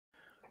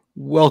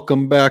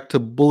Welcome back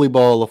to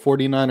BullyBall, a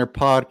 49er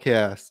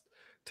podcast.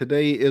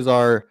 Today is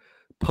our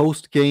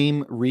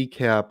post-game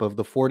recap of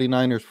the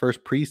 49ers'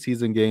 first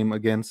preseason game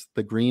against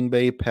the Green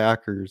Bay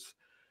Packers.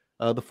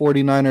 The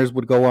 49ers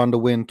would go on to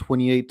win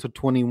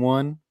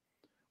 28-21.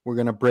 We're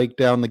going to break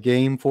down the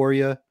game for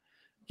you,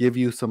 give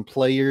you some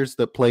players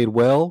that played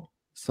well,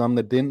 some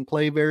that didn't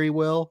play very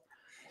well,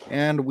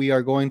 and we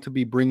are going to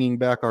be bringing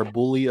back our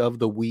Bully of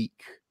the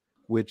Week,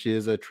 which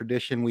is a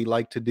tradition we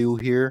like to do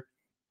here,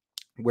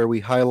 where we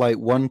highlight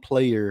one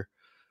player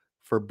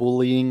for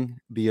bullying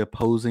the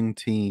opposing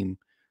team.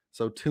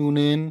 So tune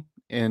in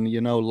and,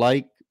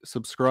 like,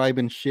 subscribe,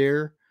 and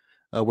share.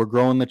 We're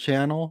growing the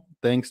channel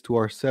thanks to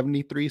our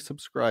 73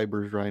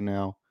 subscribers right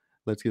now.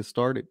 Let's get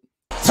started.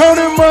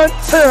 Tony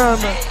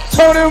Montana,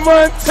 Tony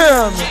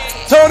Montana,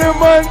 Tony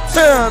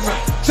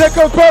Montana, check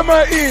up on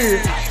my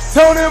ear.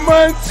 Tony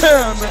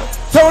Montana,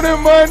 Tony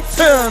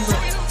Montana,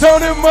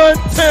 Tony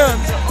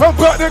Montana, I'm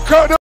about to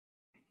cut the...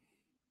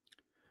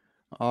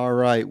 All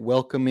right,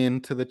 welcome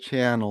into the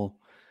channel.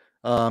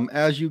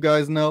 As you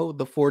guys know,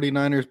 the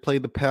 49ers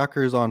played the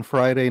Packers on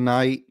Friday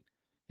night,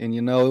 and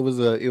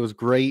it was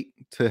great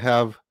to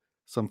have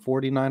some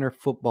 49er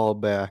football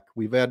back.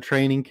 We've had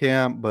training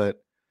camp,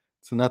 but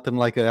it's nothing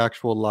like an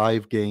actual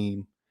live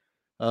game.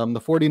 The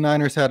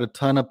 49ers had a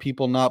ton of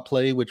people not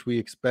play, which we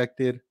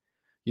expected.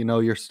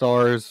 Your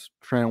stars,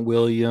 Trent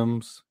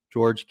Williams,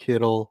 George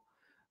Kittle,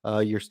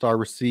 your star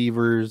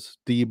receivers,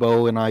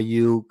 Debo and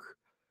Ayuk,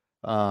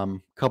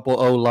 couple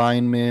O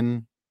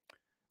linemen.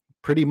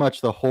 Pretty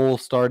much the whole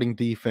starting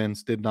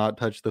defense did not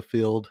touch the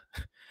field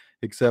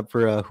except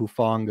for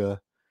Hufanga.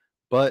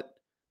 But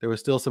there was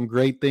still some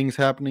great things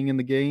happening in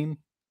the game,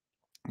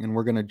 and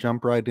we're going to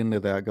jump right into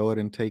that. Go ahead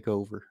and take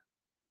over.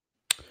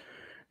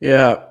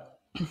 Yeah.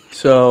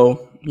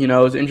 So,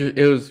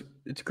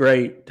 it's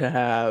great to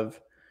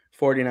have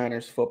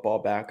 49ers football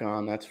back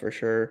on, that's for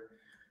sure.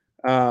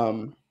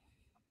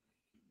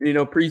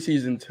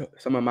 Preseason's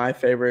some of my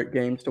favorite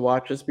games to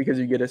watch just because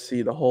you get to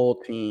see the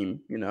whole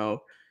team, you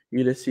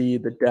get to see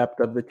the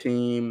depth of the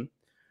team,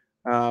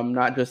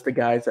 not just the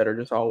guys that are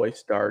just always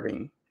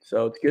starting.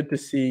 So it's good to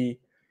see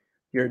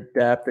your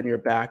depth and your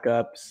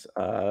backups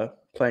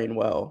playing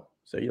well.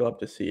 So you love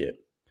to see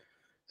it.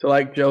 So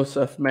like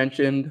Joseph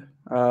mentioned,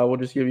 we'll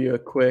just give you a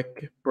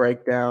quick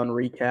breakdown,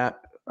 recap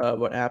of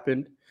what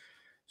happened.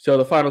 So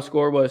the final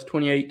score was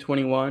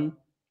 28-21.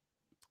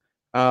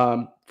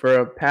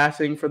 For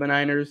passing for the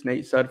Niners,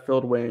 Nate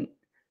Sudfeld went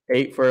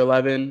 8 for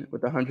 11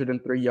 with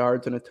 103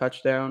 yards and a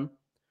touchdown.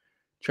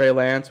 Trey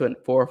Lance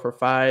went 4 for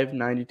 5,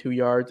 92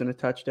 yards and a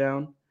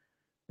touchdown.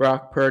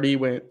 Brock Purdy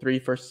went 3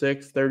 for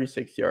 6,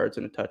 36 yards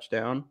and a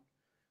touchdown.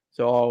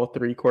 So all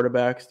three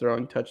quarterbacks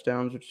throwing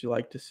touchdowns, which you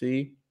like to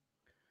see.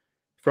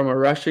 From a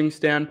rushing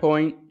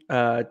standpoint,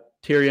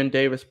 Tyrion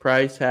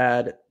Davis-Price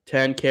had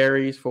 10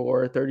 carries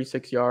for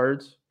 36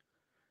 yards.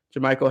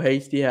 JaMychal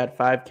Hasty had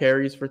 5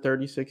 carries for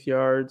 36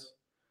 yards.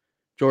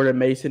 Jordan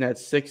Mason had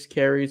 6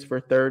 carries for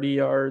 30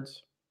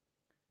 yards.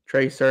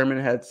 Trey Sermon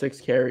had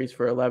 6 carries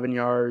for 11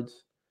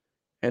 yards.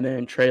 And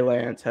then Trey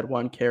Lance had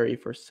 1 carry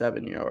for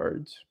 7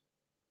 yards.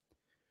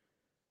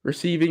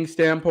 Receiving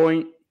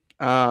standpoint,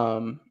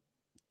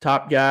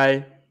 top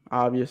guy,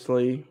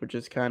 obviously, which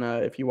is kind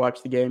of, if you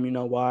watch the game, you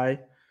know why,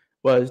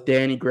 was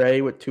Danny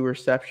Gray with 2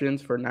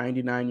 receptions for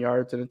 99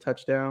 yards and a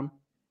touchdown.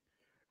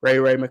 Ray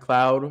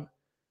McLeod,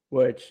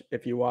 which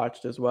if you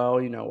watched as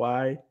well, you know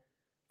why,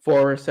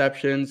 4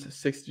 receptions,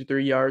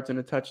 63 yards and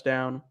a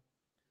touchdown.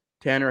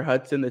 Tanner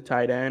Hudson, the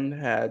tight end,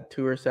 had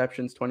 2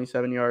 receptions,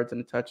 27 yards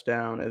and a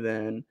touchdown, and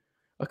then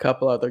a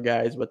couple other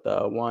guys with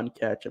 1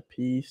 catch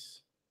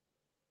apiece.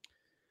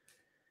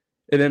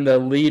 And then the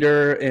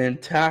leader in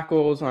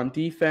tackles on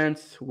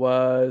defense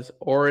was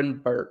Oren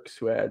Burks,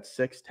 who had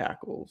 6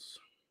 tackles.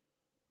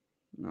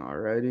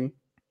 Alrighty.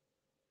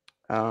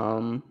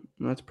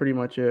 That's pretty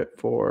much it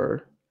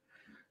for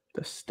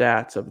the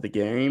stats of the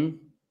game.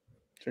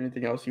 Is there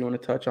anything else you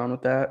want to touch on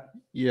with that?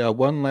 Yeah,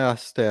 one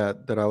last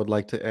stat that I would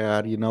like to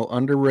add,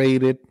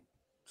 underrated,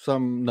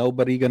 some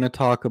nobody going to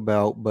talk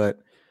about, but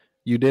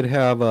you did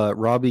have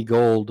Robbie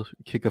Gould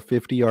kick a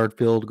 50-yard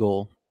field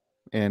goal.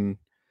 And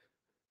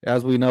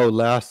as we know,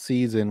 last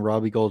season,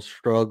 Robbie Gould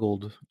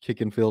struggled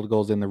kicking field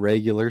goals in the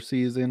regular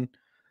season.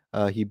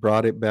 He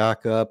brought it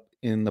back up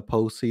in the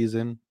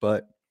postseason,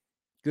 but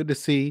good to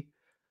see.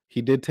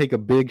 He did take a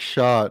big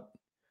shot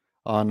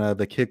on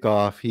the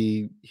kickoff.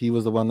 He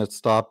was the one that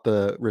stopped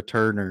the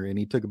returner, and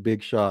he took a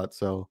big shot.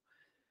 So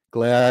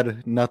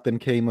glad nothing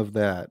came of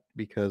that,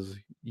 because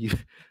you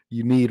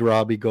need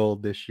Robbie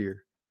Gould this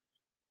year.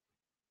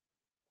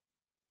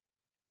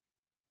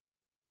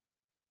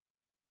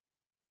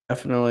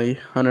 Definitely,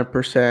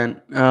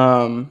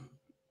 100%.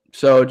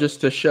 So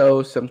just to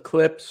show some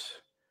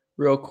clips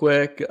real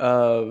quick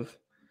of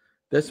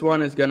this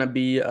one is going to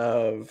be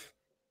of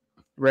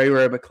Ray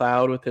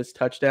McLeod with his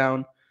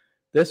touchdown.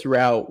 This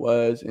route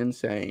was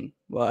insane.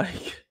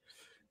 Like,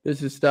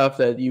 this is stuff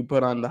that you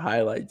put on the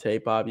highlight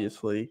tape,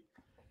 obviously.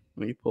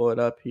 Let me pull it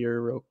up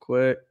here real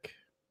quick.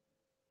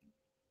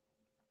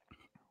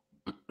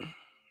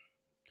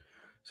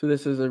 So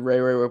this is a Ray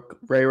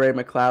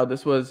McLeod.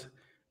 This was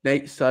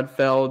Nate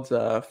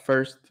Sudfeld's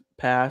first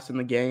pass in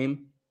the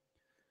game.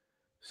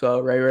 So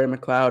Ray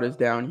McLeod is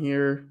down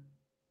here.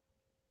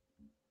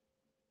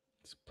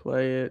 Let's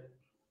play it.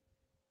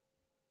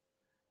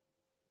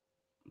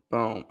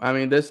 Boom. I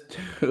mean, this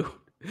dude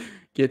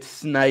gets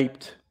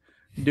sniped.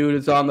 Dude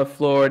is on the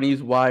floor and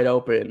he's wide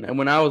open. And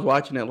when I was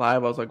watching it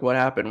live, I was like, what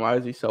happened? Why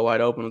is he so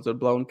wide open? Was it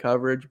blown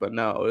coverage? But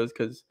no, it was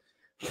because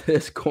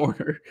this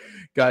corner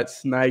got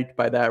sniped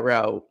by that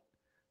route.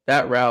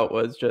 That route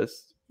was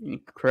just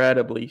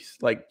incredibly,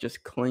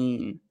 just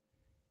clean.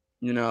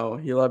 You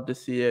love to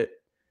see it.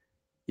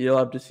 You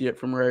love to see it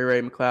from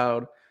Ray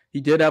McLeod.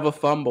 He did have a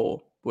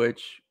fumble,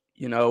 which,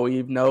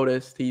 we've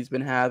noticed he's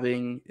been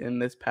having in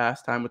this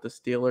past time with the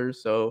Steelers.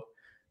 So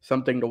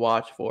something to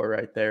watch for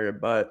right there.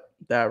 But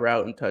that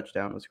route and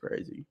touchdown was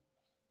crazy.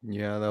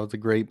 Yeah, that was a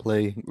great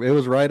play. It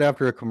was right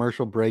after a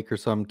commercial break or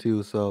something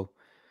too. So,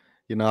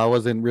 I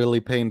wasn't really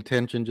paying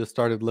attention, just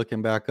started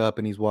looking back up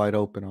and he's wide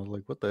open. I was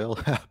like, what the hell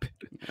happened?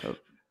 Yep.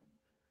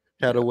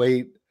 Had to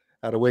wait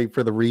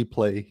for the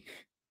replay.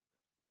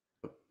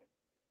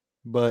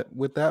 But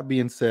with that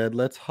being said,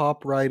 let's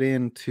hop right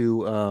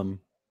into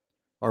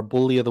our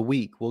bully of the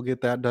week. We'll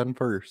get that done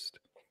first.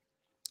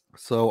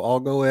 So I'll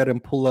go ahead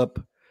and pull up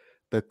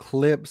the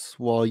clips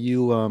while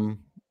you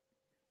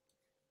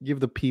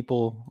give the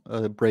people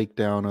a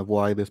breakdown of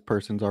why this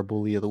person's our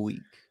bully of the week.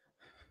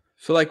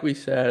 So like we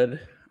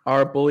said,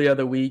 our bully of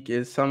the week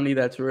is somebody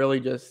that's really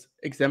just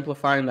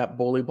exemplifying that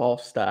bully ball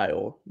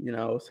style.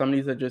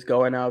 Somebody that's just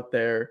going out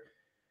there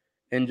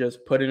and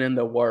just putting in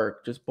the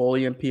work, just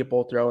bullying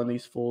people, throwing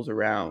these fools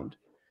around.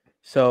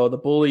 So the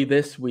bully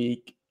this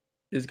week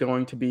is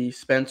going to be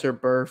Spencer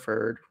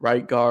Burford,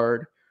 right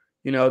guard.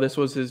 This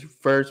was his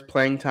first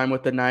playing time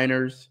with the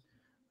Niners.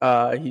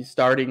 He's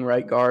starting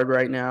right guard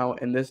right now,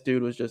 and this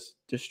dude was just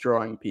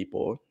destroying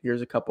people.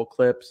 Here's a couple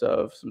clips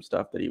of some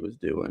stuff that he was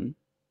doing.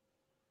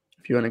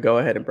 If you want to go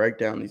ahead and break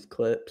down these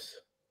clips.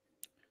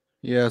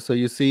 Yeah, so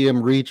you see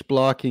him reach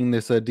blocking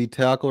this D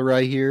tackle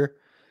right here.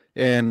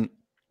 And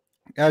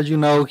as you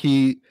know,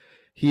 he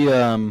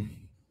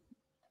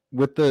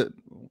with the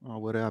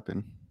what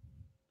happened?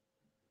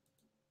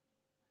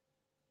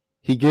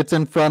 He gets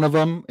in front of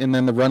him, and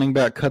then the running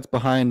back cuts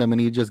behind him, and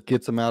he just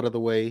gets him out of the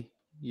way.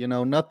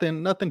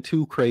 Nothing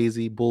too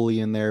crazy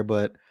bullying there,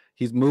 but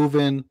he's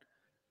moving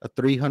a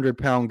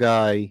 300-pound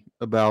guy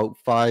about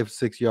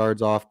 5-6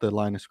 yards off the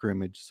line of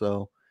scrimmage.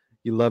 So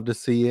you love to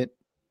see it.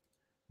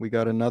 We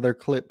got another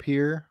clip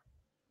here.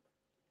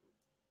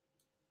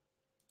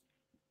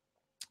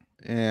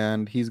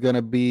 And he's going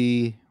to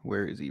be,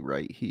 where is he?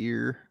 Right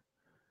here.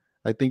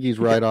 I think he's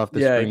right off the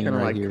screen. Yeah, he kind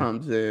of right here.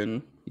 Comes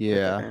in.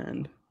 Yeah. At the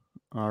end.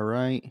 All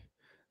right.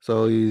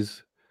 So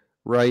he's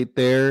right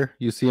there.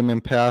 You see him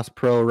in pass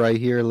pro right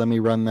here. Let me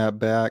run that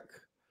back.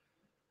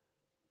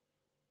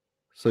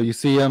 So you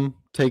see him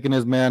taking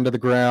his man to the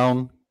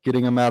ground,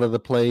 getting him out of the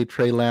play.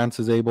 Trey Lance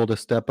is able to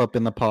step up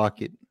in the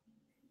pocket.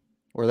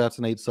 Or that's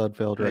Nate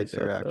Sudfeld right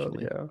there,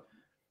 actually. Yeah.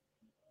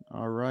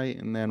 All right.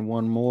 And then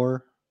one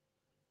more.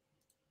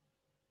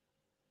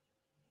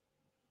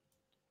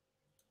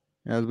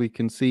 As we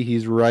can see,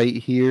 he's right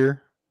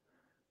here.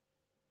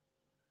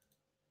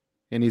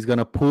 And he's going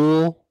to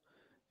pull,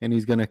 and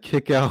he's going to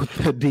kick out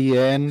the D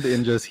end,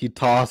 and he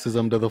tosses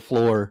him to the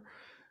floor.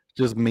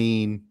 Just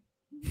mean.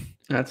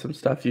 That's some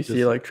stuff you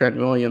see like Trent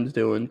Williams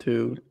doing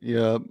too.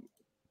 Yeah.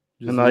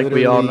 And like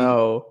we all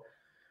know,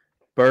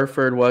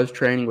 Burford was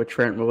training with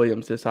Trent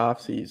Williams this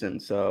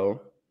offseason, so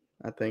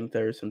I think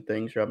there's some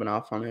things rubbing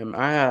off on him.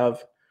 I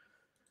have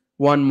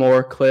one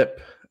more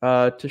clip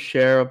to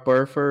share of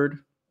Burford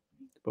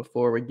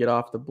before we get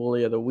off the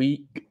bully of the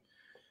week.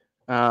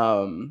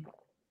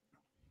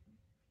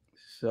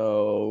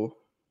 So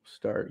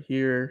start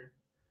here.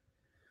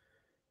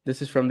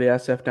 This is from the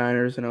SF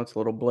Niners. I know it's a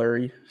little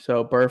blurry.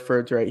 So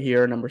Burford's right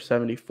here, number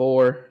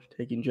 74,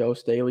 taking Joe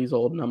Staley's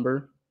old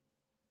number.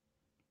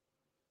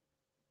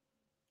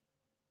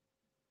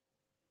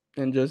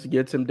 And just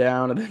gets him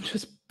down and then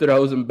just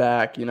throws him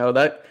back.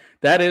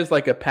 That is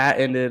like a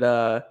patented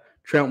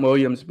Trent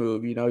Williams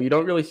move. You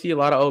don't really see a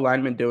lot of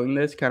O-linemen doing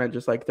this, kind of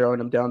just like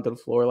throwing him down to the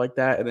floor like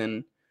that. And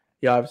then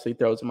he obviously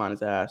throws him on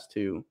his ass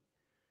too.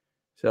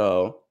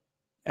 So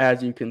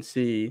as you can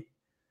see,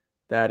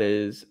 that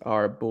is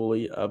our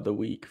bully of the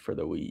week for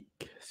the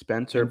week,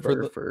 Spencer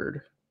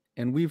Burford.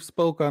 And we've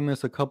spoke on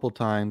this a couple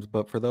times,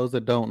 but for those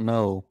that don't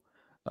know,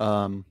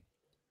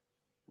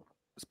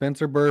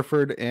 Spencer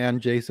Burford and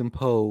Jason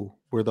Poe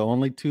were the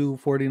only two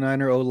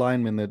 49er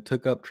O-linemen that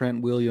took up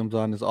Trent Williams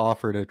on his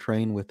offer to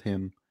train with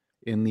him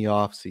in the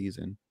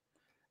offseason.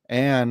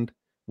 And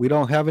we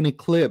don't have any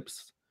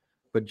clips,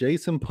 but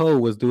Jason Poe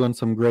was doing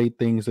some great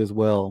things as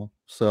well.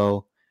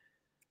 So,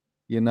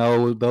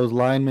 those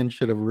linemen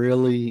should have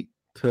really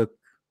took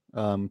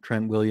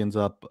Trent Williams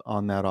up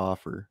on that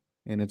offer.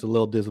 And it's a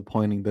little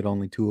disappointing that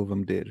only two of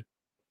them did.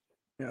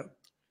 Yeah.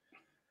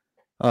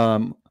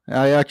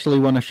 I actually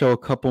want to show a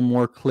couple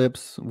more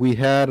clips. We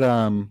had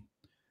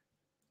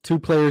two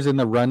players in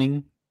the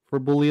running for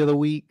Bully of the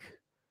Week,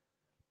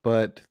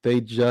 but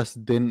they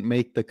just didn't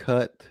make the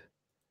cut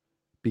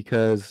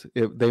because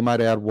they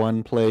might add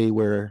one play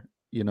where,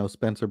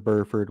 Spencer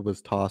Burford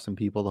was tossing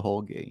people the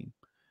whole game.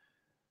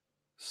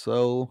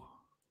 So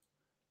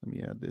let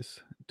me add this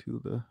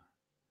to the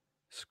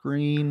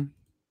screen.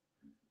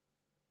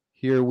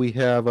 Here we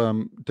have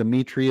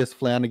Demetrius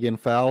Flanagan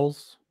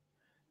Fowles.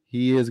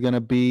 He is going to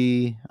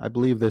be, I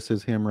believe this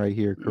is him right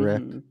here,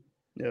 correct?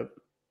 Mm-hmm. Yep.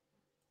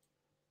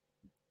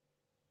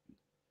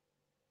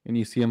 And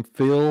you see him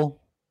fill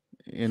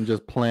and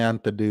just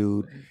plant the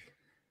dude.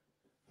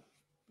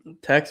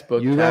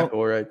 Textbook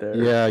tackle right there.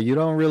 Yeah, you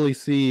don't really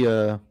see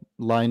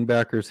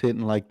linebackers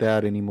hitting like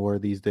that anymore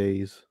these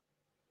days.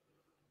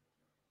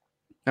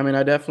 I mean,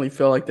 I definitely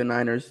feel like the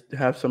Niners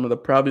have some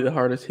of probably the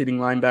hardest hitting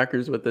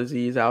linebackers with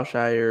Azeez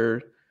Al-Shaair,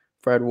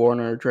 Fred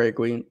Warner, Drake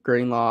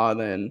Greenlaw,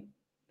 then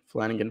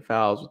Flanagan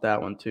Fowles with that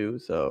one too.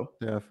 So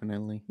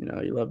definitely,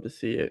 you love to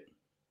see it.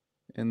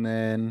 And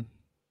then,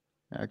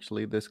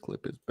 actually, this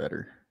clip is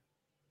better,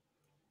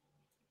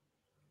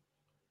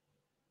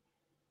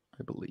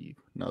 I believe.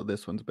 No,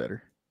 this one's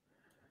better.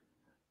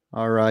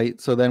 All right.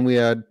 So then we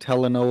had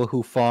Talanoa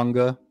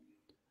Hufanga.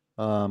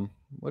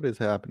 What is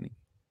happening?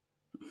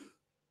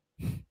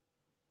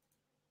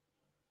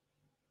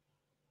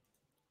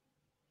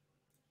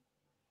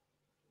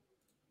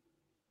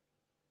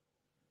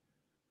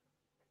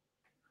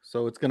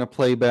 So it's going to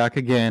play back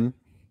again.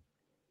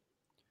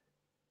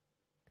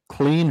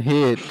 Clean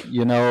hit.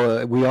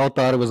 We all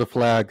thought it was a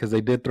flag because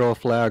they did throw a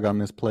flag on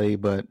this play,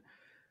 but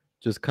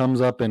just comes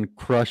up and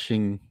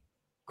crushing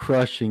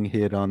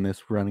hit on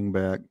this running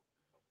back.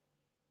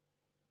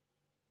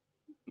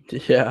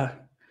 Yeah.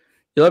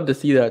 You love to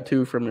see that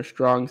too from a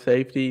strong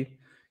safety.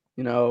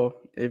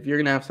 If you're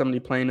going to have somebody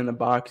playing in the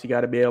box, you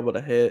got to be able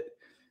to hit.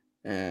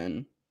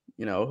 And,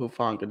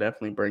 Hufanga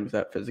definitely brings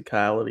that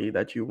physicality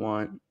that you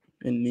want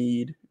and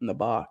need in the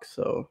box.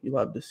 So you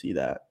love to see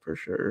that for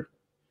sure.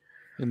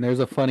 And there's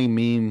a funny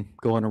meme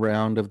going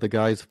around of the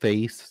guy's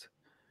face.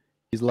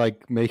 He's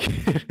like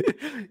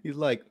he's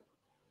like,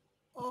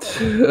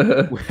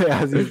 oh,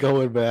 as he's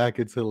going back.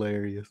 It's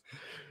hilarious.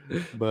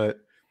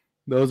 But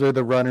those are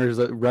the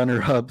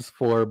runner-ups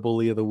for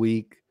Bully of the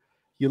Week.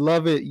 You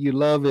love it. You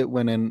love it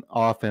when an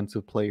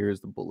offensive player is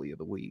the Bully of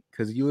the Week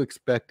because you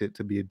expect it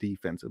to be a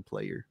defensive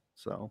player.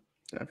 So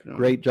definitely.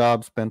 Great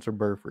job, Spencer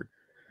Burford.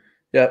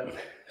 Yep.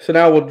 So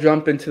now we'll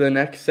jump into the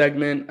next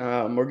segment.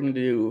 We're going to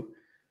do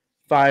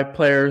 5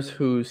 players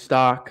whose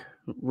stock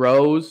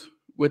rose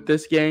with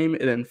this game,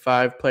 and then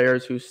 5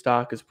 players whose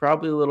stock is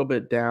probably a little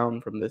bit down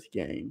from this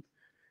game.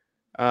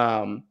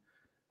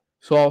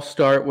 So I'll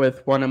start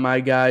with one of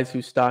my guys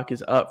whose stock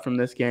is up from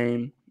this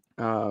game.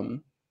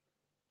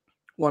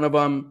 One of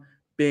them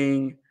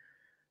being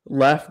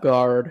left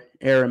guard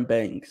Aaron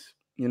Banks.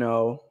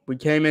 We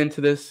came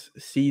into this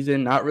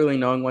season not really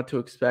knowing what to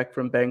expect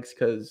from Banks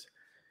because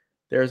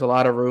there's a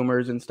lot of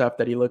rumors and stuff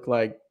that he looked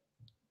like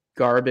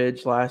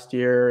garbage last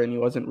year and he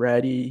wasn't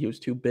ready. He was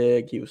too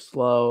big. He was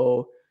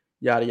slow,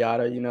 yada,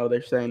 yada.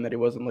 They're saying that he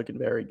wasn't looking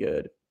very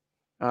good.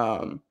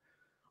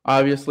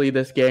 Obviously,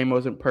 this game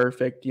wasn't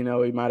perfect. He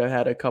might have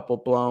had a couple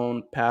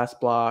blown pass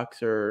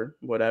blocks or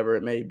whatever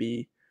it may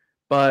be.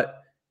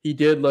 But he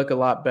did look a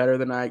lot better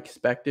than I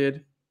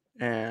expected.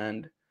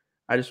 And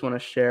I just want to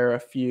share a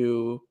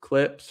few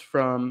clips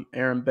from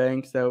Aaron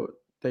Banks that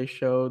they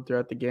showed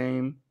throughout the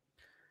game,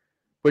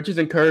 which is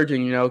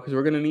encouraging, because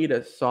we're going to need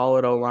a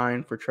solid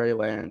O-line for Trey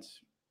Lance.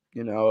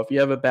 If you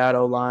have a bad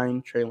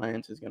O-line, Trey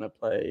Lance is going to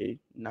play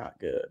not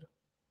good.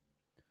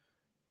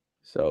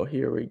 So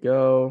here we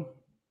go.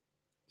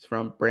 It's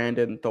from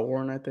Brandon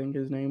Thorne, I think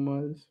his name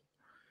was.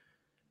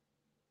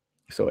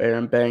 So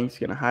Aaron Banks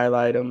going to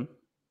highlight him.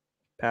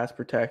 Pass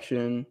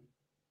protection.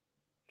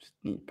 Just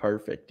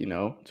perfect,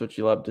 It's what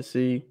you love to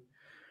see.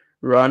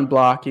 Run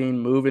blocking,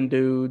 moving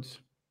dudes.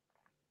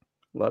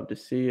 Love to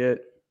see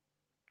it.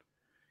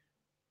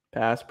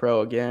 Pass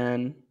pro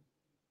again.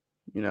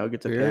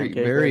 Gets a pancake.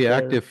 Very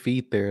active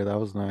feet there. That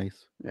was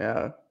nice.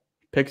 Yeah.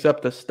 Picks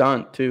up the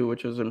stunt too,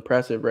 which was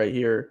impressive right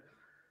here.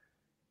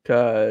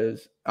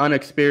 Because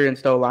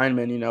unexperienced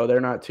O-linemen, they're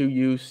not too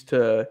used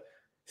to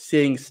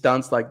seeing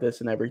stunts like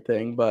this and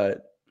everything.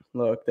 But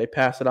look, they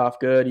pass it off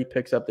good. He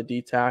picks up the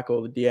D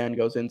tackle. The D end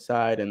goes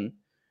inside, and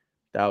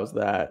that was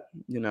that,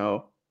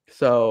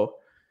 So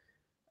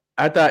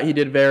I thought he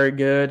did very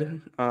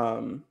good.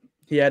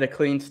 He had a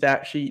clean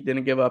stat sheet,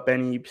 didn't give up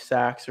any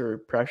sacks or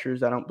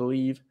pressures, I don't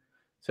believe.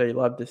 So you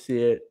love to see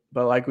it.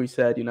 But like we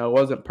said, it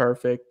wasn't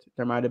perfect.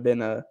 There might have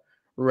been a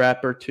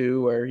rep or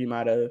two where he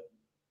might have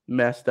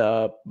messed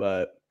up,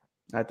 but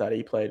I thought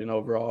he played an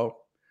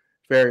overall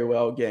very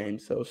well game.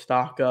 So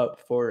stock up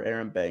for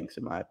Aaron Banks,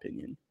 in my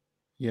opinion.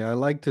 Yeah, I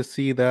like to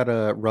see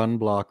that run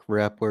block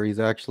rep where he's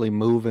actually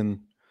moving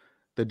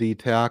the D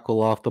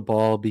tackle off the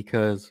ball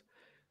because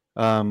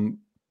when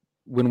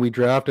we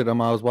drafted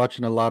him, I was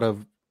watching a lot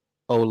of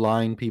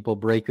O-line people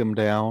break him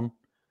down,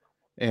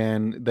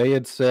 and they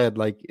had said,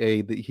 like,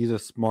 hey, he's a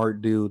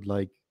smart dude.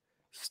 Like,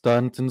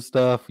 stunts and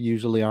stuff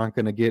usually aren't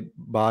going to get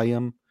by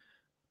him,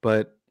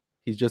 but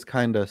he's just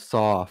kind of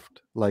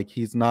soft. Like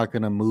he's not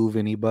going to move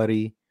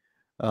anybody.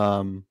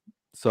 So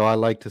I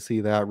like to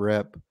see that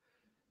rep.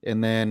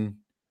 And then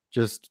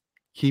just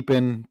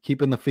keeping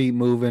the feet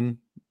moving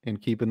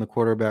and keeping the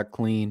quarterback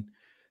clean.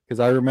 Because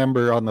I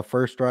remember on the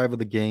first drive of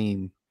the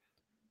game,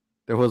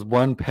 there was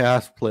one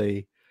pass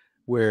play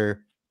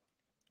where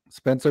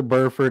Spencer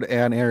Burford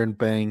and Aaron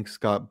Banks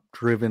got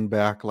driven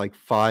back like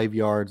 5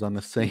 yards on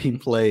the same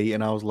play.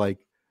 And I was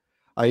like,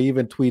 I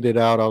even tweeted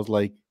out, I was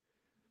like,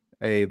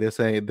 hey, this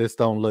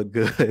don't look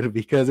good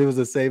because it was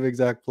the same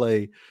exact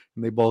play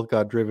and they both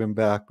got driven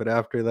back. But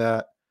after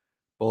that,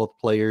 both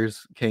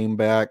players came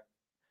back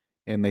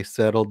and they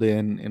settled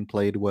in and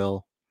played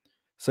well.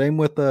 Same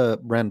with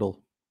Brendel.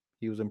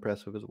 He was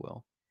impressive as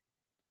well.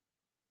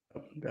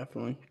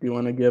 Definitely. Do you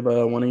want to give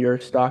one of your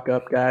stock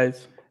up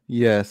guys?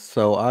 Yes,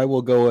 so I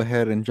will go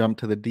ahead and jump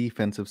to the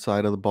defensive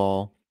side of the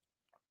ball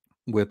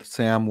with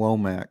Sam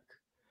Womack.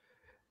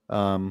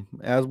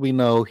 As we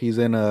know, he's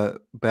in a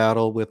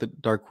battle with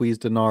Darqueze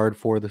Dennard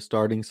for the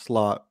starting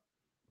slot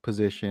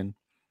position.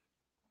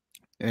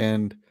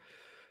 And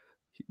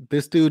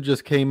this dude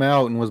just came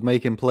out and was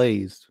making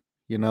plays.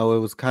 You know, it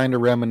was kind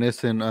of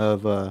reminiscent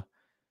of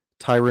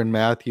Tyrann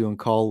Mathieu in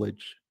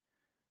college.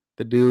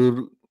 The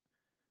dude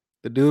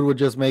would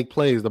just make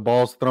plays. The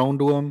ball's thrown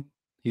to him,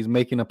 he's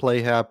making a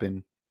play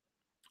happen.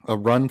 A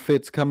run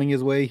fit's coming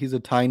his way, he's a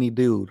tiny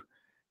dude.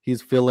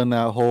 He's filling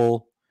that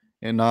hole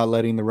and not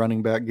letting the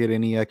running back get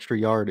any extra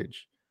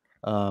yardage.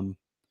 2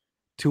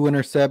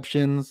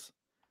 interceptions.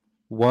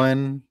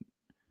 One,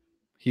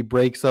 he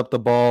breaks up the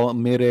ball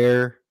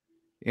midair,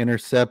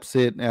 intercepts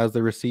it as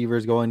the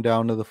receiver's going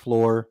down to the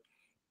floor.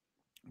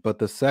 But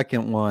the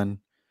second one,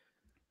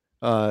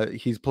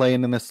 he's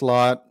playing in the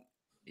slot.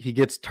 He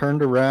gets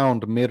turned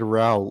around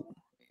mid-route,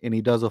 and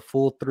he does a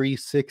full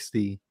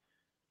 360,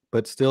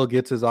 but still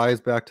gets his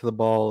eyes back to the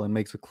ball and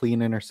makes a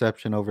clean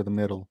interception over the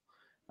middle.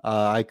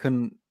 I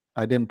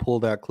didn't pull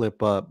that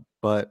clip up,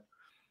 but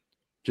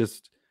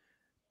just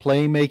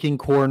playmaking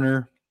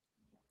corner.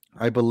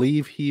 I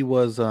believe he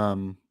was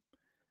the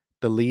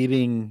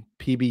leading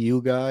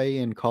PBU guy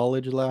in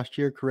college last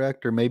year,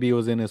 correct? Or maybe it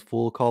was in his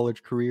full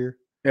college career.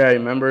 Yeah, I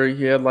remember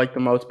he had like the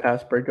most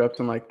pass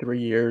breakups in like 3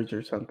 years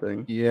or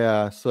something.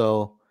 Yeah,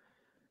 so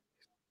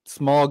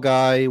small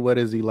guy, what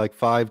is he, like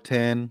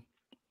 5'10"?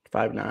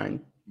 5'9".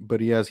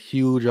 But he has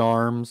huge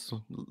arms,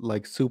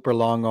 like super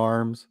long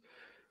arms,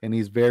 and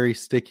he's very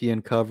sticky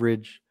in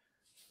coverage.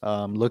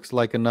 Looks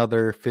like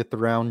another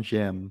 5th-round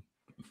gem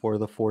for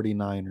the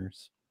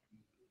 49ers.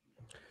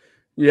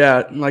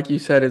 Yeah, like you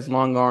said, his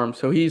long arms.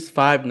 So he's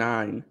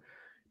 5'9",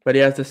 but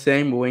he has the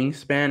same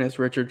wingspan as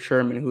Richard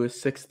Sherman, who is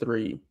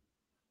 6'3".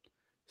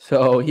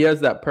 So he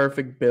has that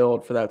perfect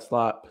build for that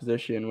slot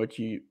position,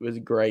 which was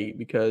great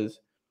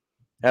because,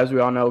 as we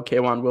all know,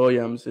 K'Wan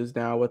Williams is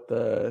now with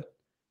the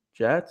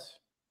Jets?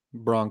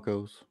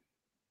 Broncos.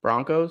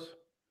 Broncos?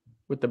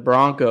 With the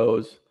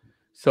Broncos.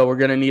 So we're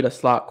going to need a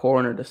slot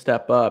corner to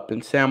step up.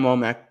 And Sam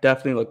Womack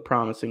definitely looked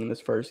promising in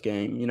this first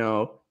game. You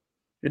know,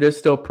 it is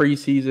still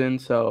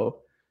preseason, so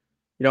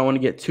you don't want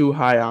to get too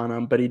high on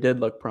him, but he did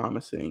look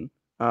promising.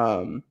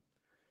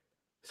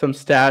 Some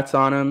stats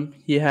on him.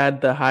 He had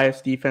the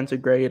highest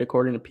defensive grade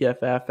according to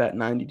PFF at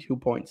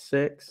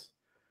 92.6.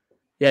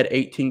 He had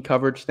 18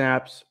 coverage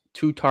snaps,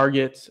 2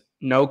 targets,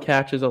 no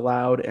catches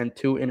allowed, and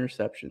 2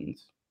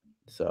 interceptions.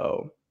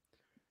 So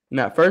in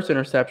that first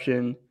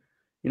interception,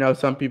 you know,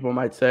 some people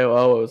might say,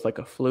 oh, it was like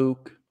a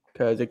fluke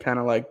because it kind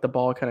of like the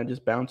ball kind of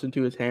just bounced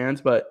into his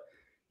hands. But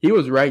he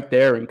was right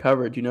there in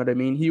coverage. You know what I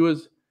mean? He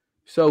was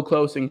so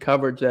close in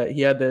coverage that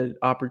he had the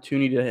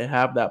opportunity to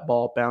have that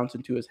ball bounce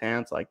into his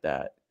hands like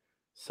that.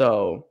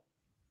 So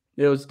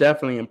it was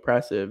definitely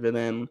impressive. And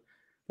then,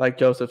 like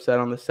Joseph said,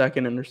 on the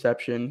second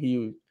interception,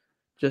 he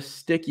just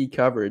sticky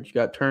coverage,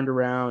 got turned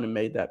around and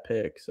made that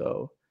pick.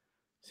 So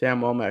Sam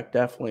Womack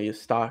definitely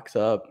stocks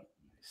up.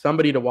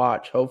 Somebody to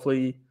watch.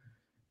 Hopefully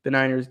the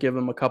Niners give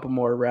him a couple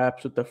more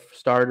reps with the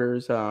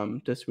starters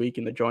this week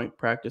in the joint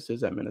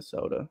practices at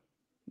Minnesota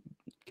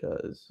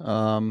because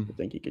I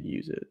think he could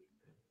use it.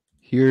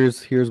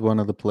 Here's one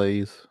of the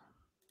plays.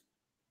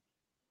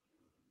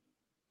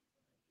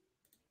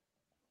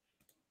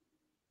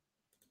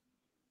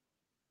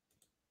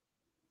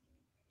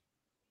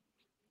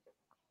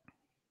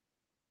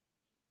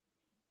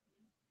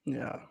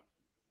 Yeah.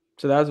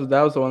 So that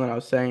was the one that I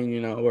was saying,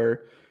 you know,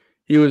 where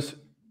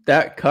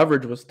that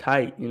coverage was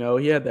tight. You know,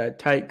 he had that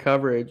tight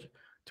coverage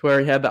to where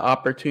he had the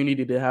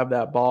opportunity to have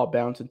that ball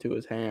bounce into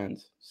his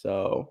hands.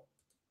 So,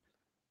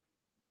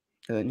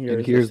 and then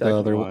here's the the second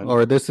other one.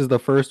 or this is the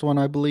first one,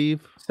 I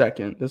believe.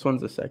 Second. This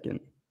one's the second.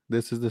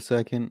 This is the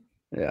second.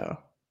 Yeah.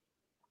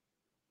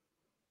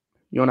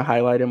 You want to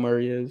highlight him where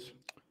he is?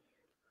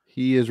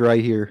 He is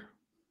right here.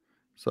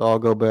 So I'll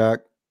go back.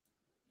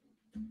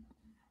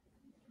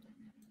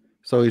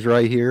 So he's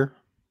right here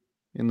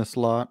in the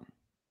slot.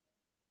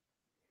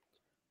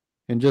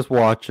 And just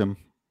watch him.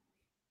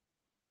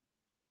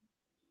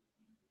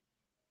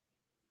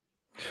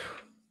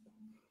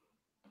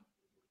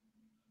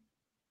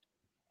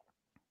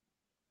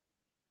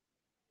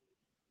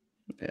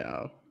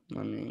 Yeah,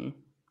 I mean,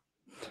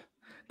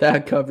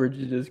 that coverage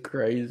is just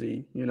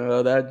crazy.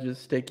 That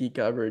just sticky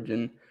coverage.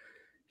 And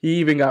he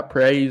even got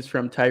praise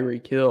from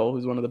Tyreek Hill,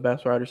 who's one of the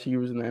best wide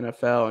receivers in the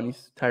NFL. And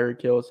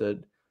Tyreek Hill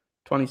said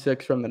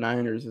 26 from the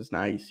Niners is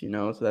nice,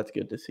 so that's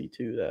good to see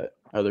too that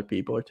other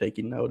people are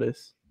taking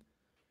notice.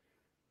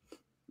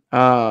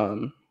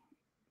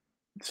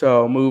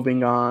 So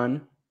moving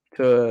on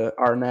to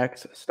our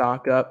next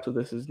stock up. So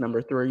this is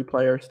number 3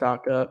 player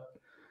stock up.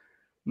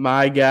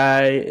 My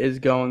guy is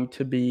going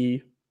to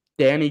be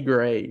Danny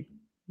Gray.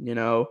 He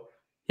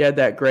had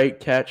that great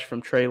catch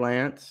from Trey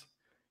Lance.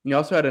 He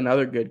also had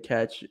another good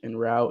catch en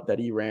route that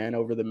he ran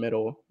over the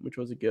middle, which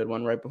was a good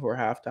one right before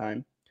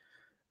halftime.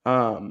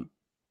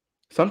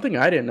 Something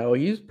I didn't know,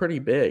 he's pretty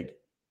big.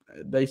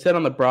 They said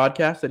on the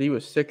broadcast that he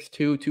was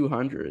 6'2",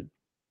 200,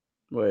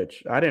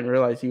 which I didn't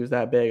realize he was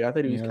that big. I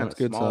thought he was kind of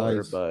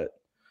smaller, size. but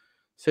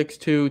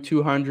 6'2",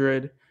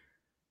 200.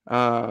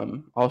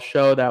 I'll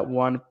show that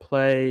one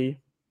play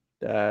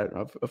that,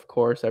 of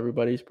course,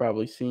 everybody's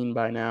probably seen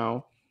by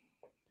now.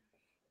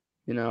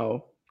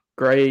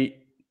 Great.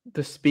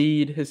 His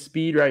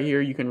speed right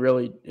here,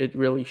 it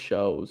really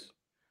shows.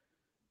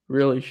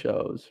 Really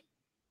shows.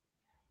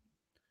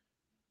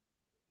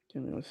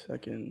 Give me a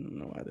second. I don't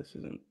know why this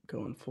isn't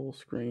going full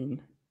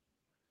screen.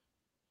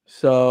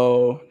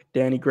 So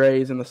Danny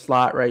Gray's in the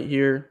slot right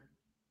here.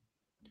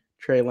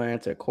 Trey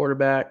Lance at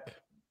quarterback.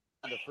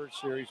 The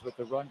first series with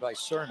the run by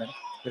Sermon.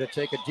 Going to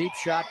take a deep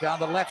shot down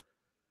the left.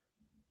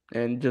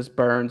 And just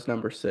burns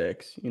number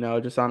 6,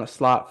 just on a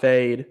slot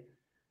fade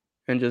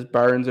and just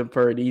burns him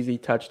for an easy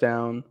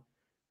touchdown.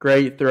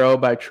 Great throw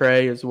by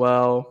Trey as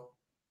well.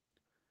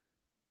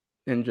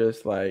 And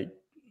just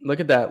look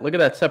at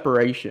that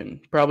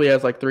separation. Probably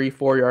has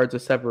 3-4 yards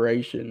of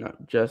separation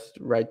just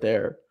right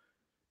there.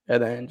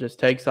 And then just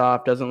takes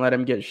off, doesn't let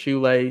him get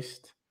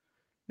shoelaced,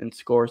 and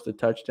scores the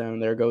touchdown.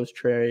 There goes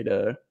Trey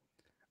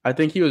I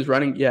think he was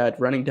running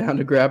down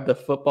to grab the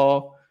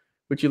football,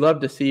 which you love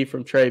to see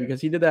from Trey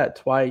because he did that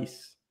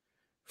twice.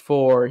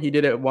 He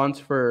did it once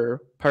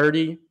for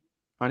Purdy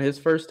on his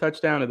first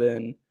touchdown and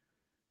then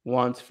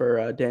once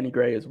for Danny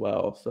Gray as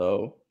well.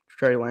 So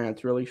Trey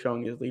Lance really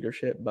showing his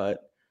leadership,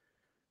 but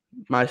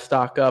my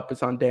stock up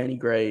is on Danny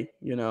Gray.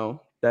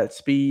 That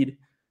speed.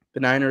 The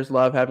Niners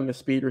love having a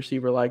speed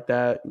receiver like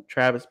that.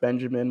 Travis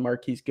Benjamin,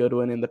 Marquise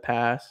Goodwin in the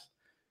past,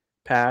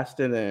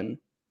 and then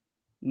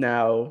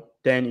now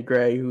Danny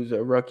Gray, who's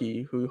a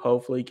rookie who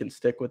hopefully can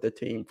stick with the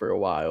team for a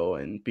while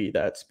and be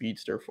that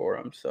speedster for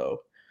him.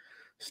 So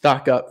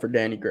stock up for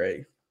Danny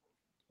Gray.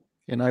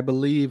 And I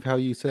believe how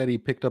you said he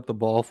picked up the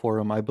ball for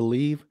him. I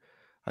believe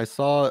I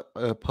saw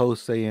a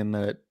post saying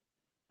that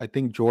I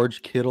think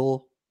George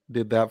Kittle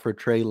did that for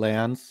Trey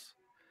Lance.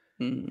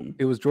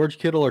 It was George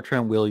Kittle or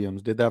Trent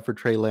Williams did that for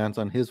Trey Lance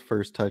on his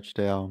first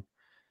touchdown.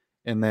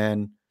 And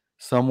then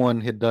someone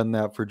had done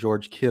that for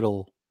George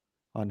Kittle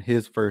on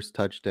his first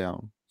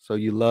touchdown. So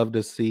you love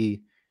to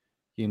see,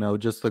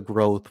 just the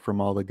growth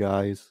from all the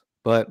guys.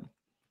 But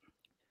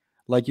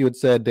like you had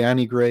said,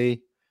 Danny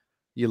Gray,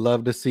 you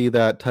love to see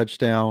that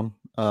touchdown.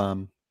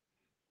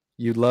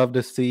 You'd love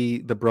to see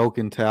the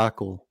broken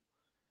tackle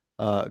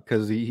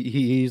because he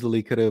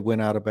easily could have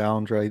went out of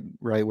bounds right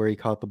where he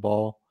caught the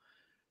ball.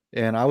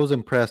 And I was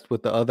impressed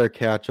with the other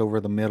catch over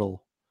the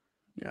middle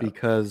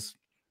because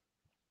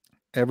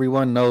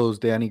everyone knows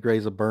Danny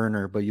Gray's a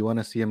burner, but you want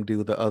to see him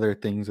do the other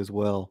things as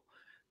well.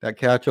 That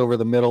catch over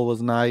the middle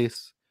was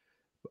nice.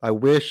 I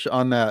wish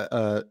on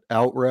that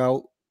out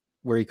route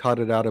where he caught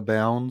it out of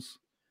bounds,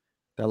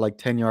 that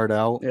 10-yard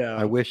out. Yeah.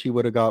 I wish he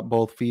would have got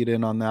both feet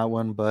in on that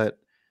one, but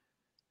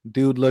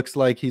dude looks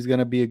like he's going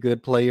to be a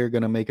good player,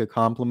 going to make a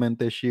compliment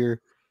this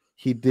year.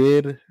 He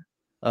did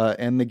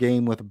end the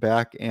game with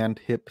back and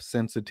hip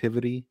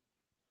sensitivity,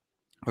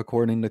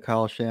 according to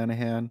Kyle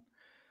Shanahan.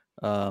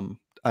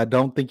 I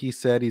don't think he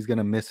said he's going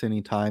to miss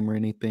any time or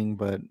anything,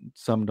 but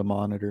something to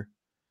monitor.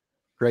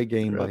 Great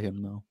game by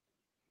him, though.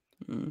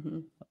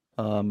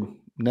 Mm-hmm.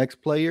 Next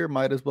player,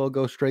 might as well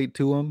go straight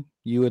to him.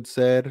 You had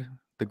said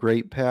the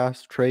great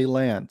pass, Trey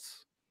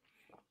Lance.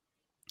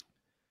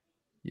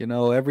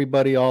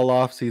 Everybody all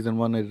offseason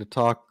wanted to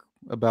talk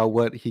about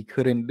what he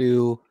couldn't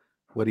do,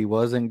 what he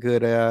wasn't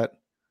good at,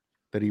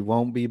 that he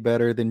won't be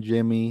better than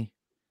Jimmy.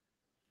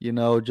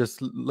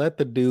 Just let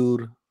the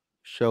dude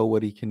show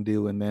what he can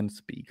do and then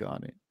speak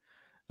on it.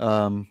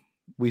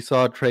 We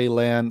saw Trey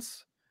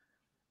Lance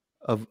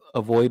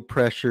avoid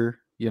pressure.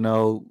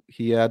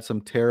 He had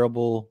some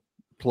terrible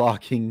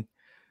blocking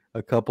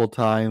a couple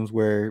times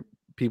where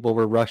people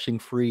were rushing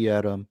free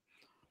at him.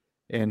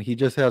 And he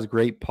just has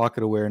great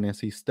pocket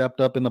awareness. He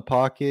stepped up in the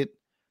pocket,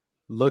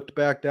 looked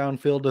back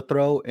downfield to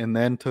throw, and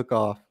then took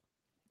off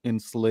and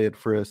slid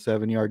for a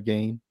 7-yard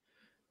gain.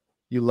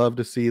 You love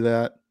to see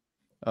that.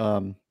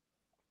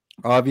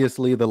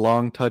 Obviously, the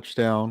long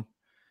touchdown.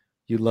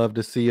 You love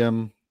to see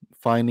him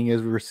finding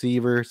his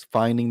receivers,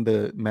 finding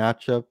the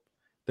matchup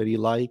that he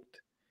liked,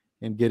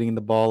 and getting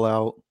the ball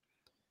out.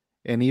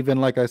 And even,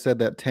 like I said,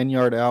 that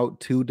 10-yard out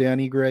to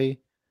Danny Gray,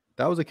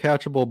 that was a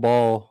catchable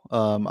ball.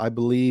 I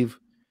believe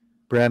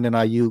Brandon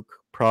Ayuk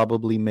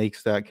probably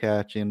makes that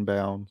catch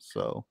inbound.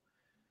 So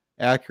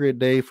accurate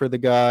day for the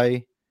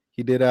guy.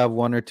 He did have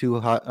one or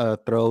two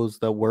throws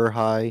that were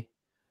high,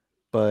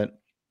 but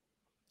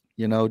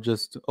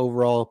just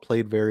overall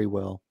played very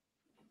well.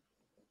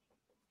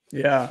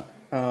 Yeah.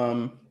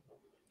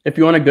 If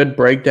you want a good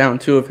breakdown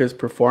too of his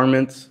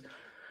performance,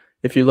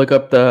 if you look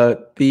up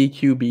the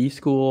QB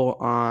school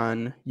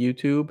on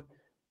YouTube,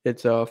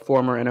 it's a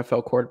former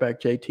NFL quarterback,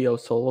 JT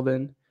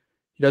O'Sullivan.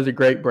 He does a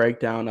great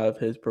breakdown of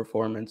his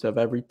performance of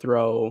every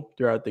throw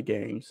throughout the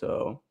game.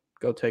 So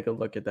go take a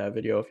look at that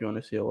video if you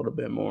want to see a little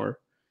bit more.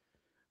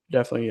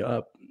 Definitely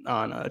up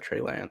on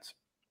Trey Lance.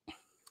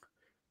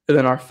 And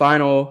then our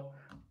final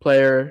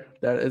player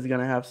that is going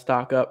to have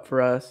stock up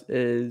for us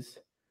is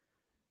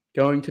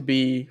going to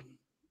be,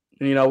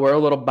 we're a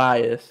little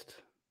biased,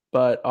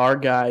 but our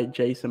guy,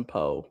 Jason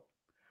Poe.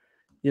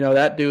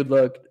 That dude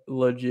looked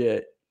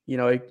legit.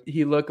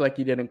 He looked like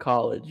he did in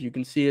college. You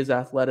can see his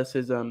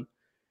athleticism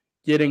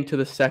getting to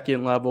the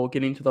second level,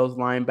 getting to those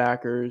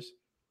linebackers,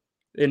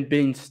 and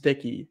being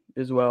sticky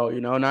as well.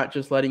 Not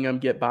just letting them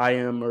get by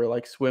him or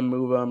like swim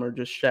move him or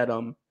just shed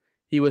him.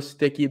 He was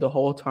sticky the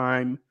whole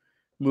time,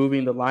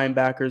 moving the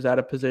linebackers out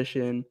of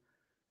position,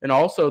 and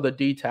also the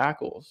D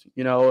tackles.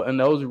 And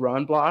those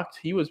run blocks,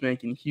 he was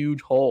making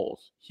huge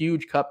holes,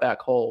 huge cutback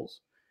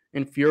holes.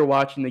 And if you're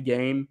watching the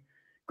game,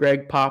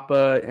 Greg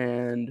Papa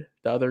and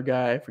the other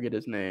guy, I forget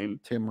his name.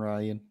 Tim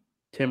Ryan.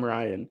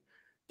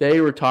 They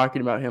were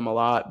talking about him a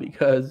lot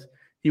because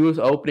he was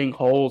opening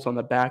holes on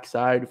the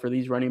backside for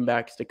these running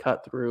backs to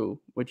cut through,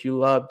 which you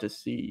love to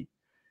see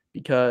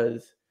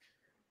because,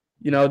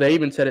 they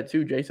even said it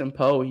too. Jason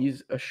Poe,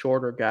 he's a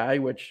shorter guy,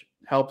 which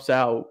helps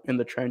out in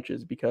the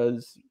trenches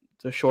because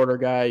it's a shorter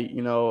guy,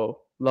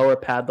 lower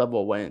pad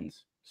level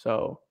wins.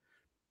 So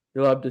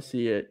you love to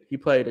see it. He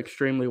played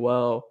extremely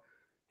well.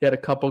 He had a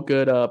couple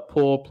good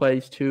pull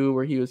plays too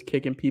where he was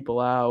kicking people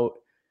out,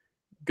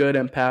 good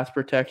in pass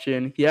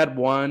protection. He had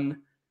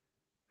one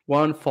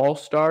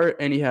false start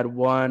and he had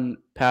one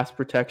pass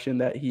protection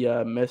that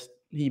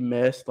he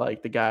missed.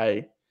 Like the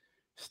guy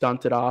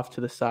stunted off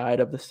to the side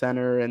of the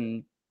center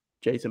and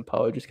Jason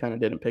Poe just kind of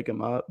didn't pick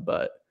him up.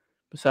 But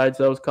besides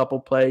those couple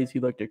plays, he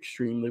looked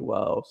extremely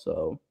well.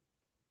 So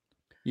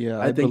yeah,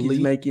 I think he's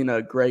making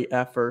a great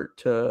effort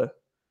to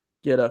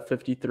get a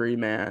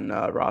 53-man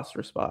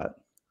roster spot.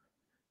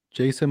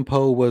 Jason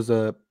Poe was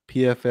a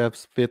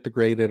PFF's 5th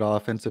graded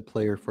offensive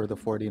player for the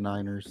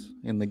 49ers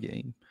in the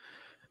game.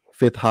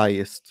 5th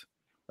highest.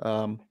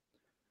 And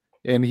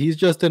he's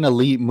just an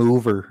elite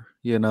mover,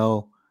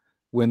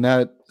 When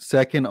that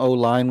second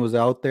O-line was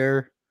out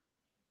there,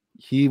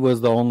 he was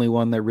the only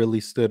one that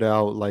really stood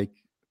out like,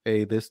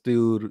 hey, this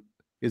dude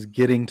is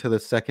getting to the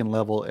second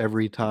level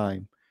every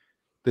time.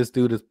 This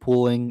dude is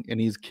pulling and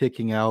he's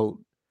kicking out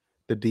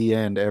the D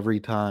end every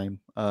time.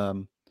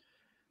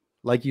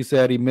 Like you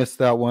said, he missed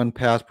that one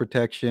pass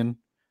protection.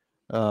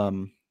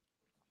 But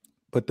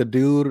the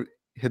dude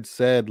had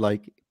said,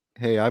 like,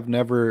 hey, I've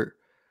never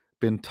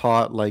been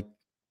taught like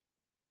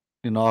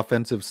an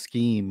offensive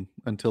scheme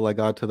until I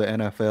got to the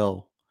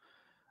NFL,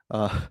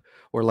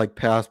 or like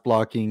pass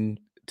blocking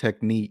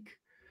technique.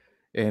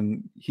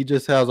 And he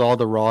just has all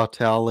the raw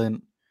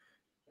talent.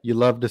 You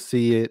love to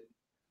see it.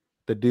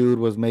 The dude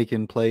was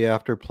making play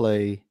after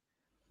play.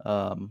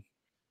 And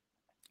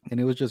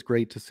it was just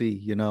great to see,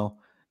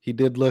 He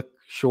did look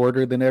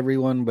shorter than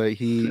everyone, but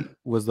he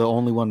was the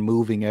only one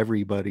moving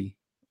everybody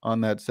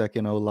on that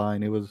second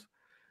O-line. It was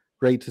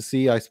great to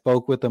see. I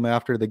spoke with him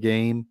after the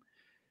game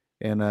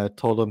and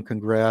told him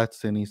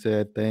congrats. And he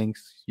said,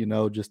 thanks,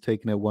 just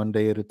taking it one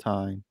day at a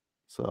time.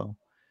 So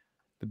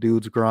the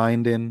dude's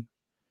grinding.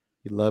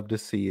 You love to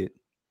see it.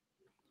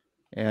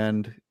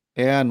 And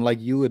like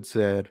you had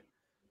said,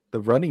 the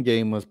running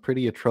game was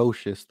pretty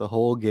atrocious the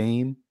whole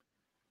game.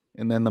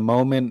 And then the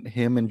moment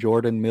him and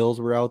Jordan Mills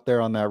were out there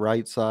on that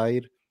right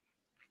side,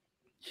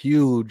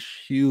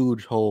 huge,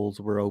 huge holes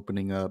were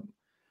opening up.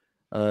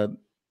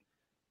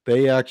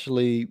 They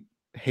actually,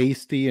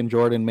 Hasty and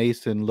Jordan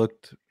Mason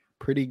looked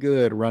pretty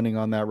good running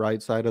on that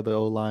right side of the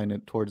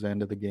O-line towards the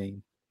end of the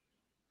game.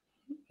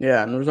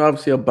 Yeah, and there's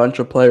obviously a bunch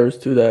of players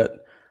too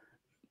that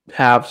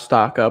have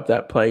stock up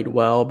that played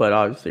well, but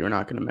obviously we're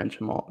not going to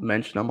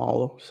mention them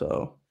all.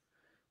 So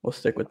we'll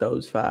stick with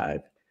those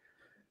 5.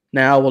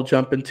 Now we'll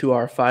jump into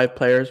our 5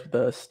 players with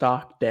the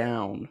stock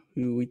down,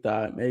 who we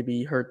thought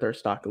maybe hurt their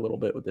stock a little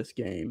bit with this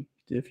game.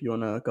 If you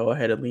want to go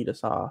ahead and lead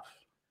us off.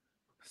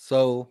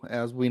 So,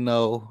 as we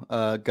know,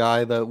 a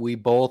guy that we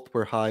both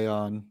were high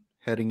on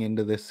heading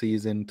into this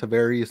season,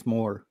 Tavarius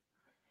Moore.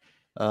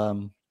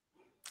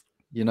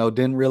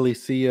 Didn't really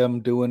see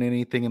him doing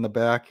anything in the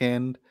back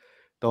end.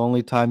 The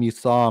only time you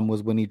saw him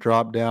was when he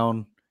dropped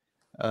down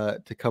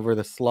to cover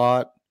the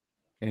slot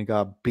and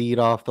got beat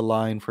off the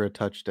line for a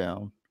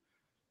touchdown.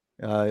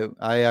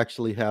 I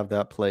actually have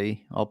that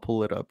play. I'll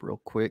pull it up real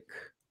quick.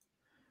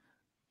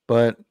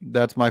 But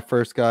that's my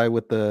first guy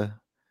with the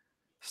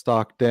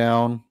stock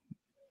down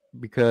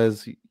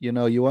because,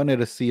 you wanted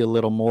to see a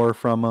little more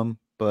from him.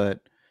 But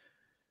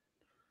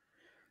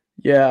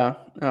Yeah.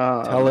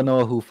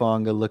 Talanoa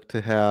Hufanga looked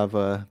to have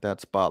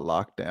that spot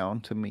locked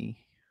down to me.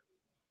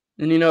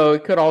 And,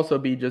 it could also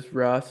be just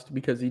rust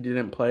because he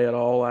didn't play at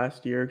all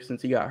last year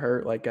since he got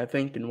hurt, like, I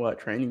think in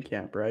training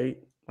camp, right?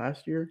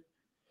 Last year?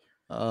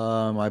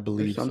 I Or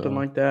believe something so.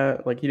 like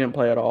that. Like, he didn't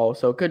play at all.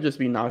 So it could just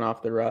be knocking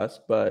off the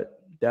rust,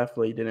 but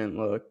definitely didn't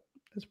look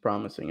as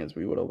promising as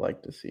we would have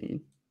liked to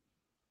see.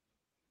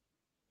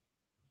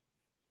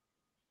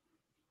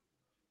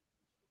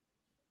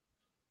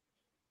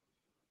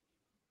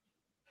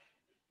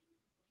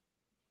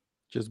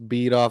 Just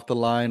beat off the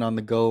line on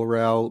the go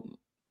route.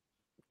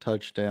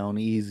 Touchdown,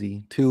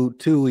 easy.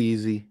 Too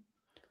easy.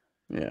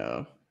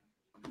 Yeah.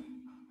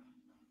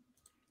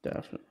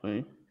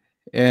 Definitely.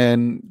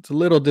 And it's a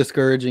little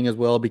discouraging as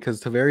well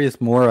because Tavarius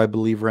Moore, I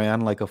believe,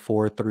 ran like a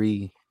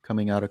 4.3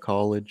 coming out of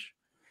college.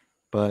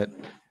 But,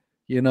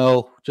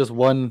 just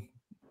one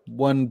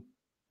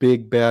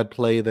big bad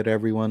play that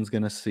everyone's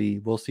going to see.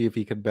 We'll see if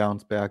he could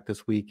bounce back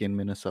this week in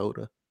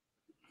Minnesota.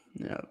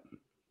 Yeah.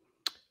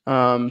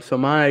 So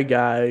my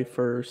guy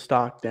for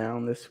stock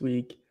down this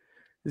week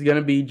is going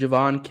to be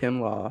Javon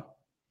Kinlaw.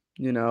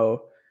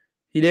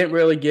 He didn't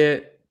really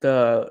get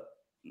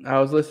I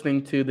was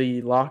listening to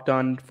the Locked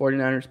On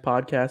 49ers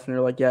podcast, and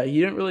they're like, yeah, he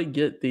didn't really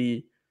get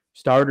the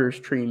starters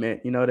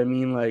treatment. You know what I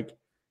mean? Like,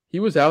 he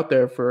was out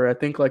there for, I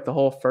think, like the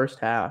whole first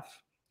half,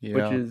 which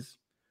Yeah. is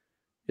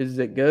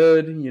it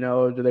good?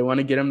 Do they want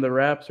to get him the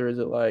reps, or is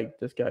it like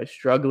this guy's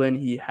struggling?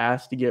 He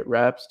has to get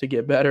reps to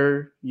get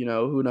better.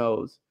 Who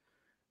knows?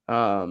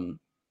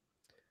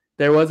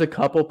 There was a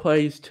couple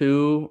plays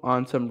too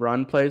on some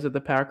run plays that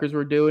the Packers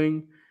were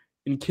doing,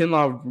 and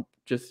Kinlaw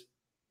just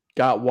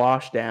got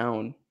washed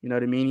down. You know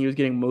what I mean? He was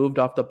getting moved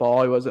off the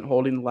ball. He wasn't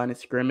holding the line of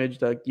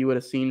scrimmage like you would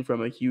have seen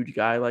from a huge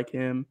guy like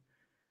him.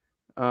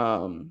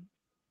 So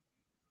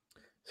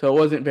it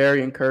wasn't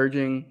very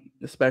encouraging,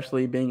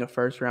 especially being a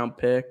first-round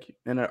pick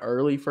and an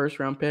early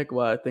first-round pick.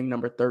 I think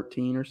number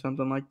 13 or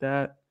something like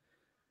that.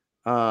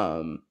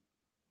 And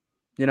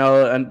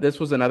this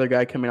was another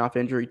guy coming off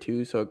injury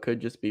too, so it could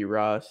just be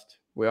rust.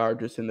 We are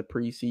just in the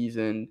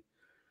preseason.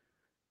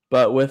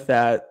 But with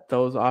that,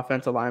 those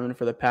offensive linemen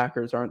for the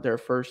Packers aren't their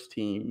first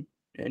team,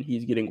 and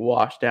he's getting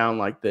washed down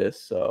like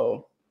this.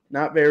 So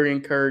not very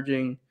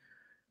encouraging,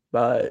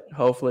 but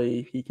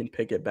hopefully he can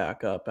pick it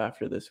back up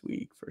after this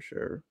week for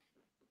sure.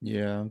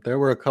 Yeah, there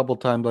were a couple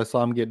times I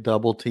saw him get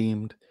double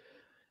teamed,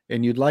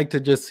 and you'd like to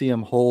just see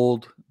him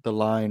hold the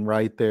line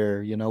right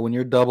there. When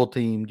you're double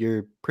teamed,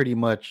 you're pretty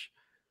much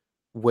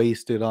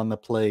wasted on the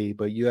play,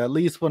 but you at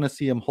least want to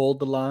see him hold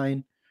the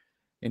line,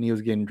 and he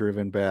was getting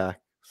driven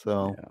back.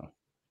 So Yeah.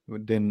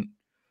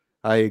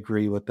 I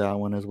agree with that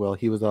one as well.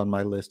 He was on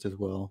my list as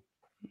well.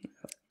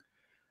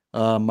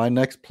 My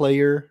next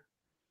player,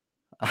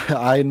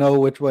 I know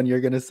which one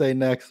you're going to say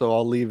next, so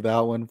I'll leave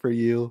that one for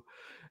you.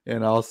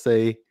 And I'll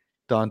say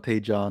Dante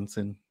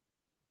Johnson.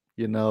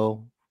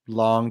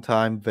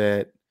 Long-time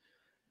vet.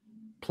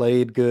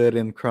 Played good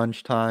in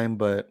crunch time,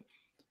 but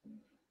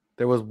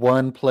there was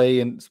one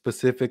play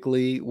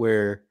specifically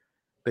where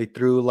they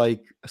threw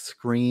like a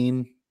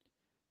screen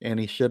and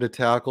he should have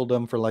tackled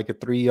him for like a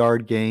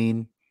 3-yard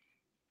gain.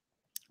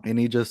 And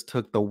he just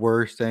took the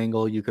worst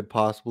angle you could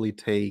possibly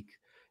take.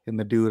 And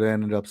the dude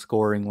ended up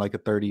scoring like a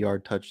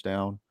 30-yard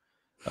touchdown.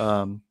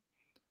 And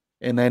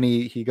then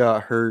he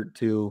got hurt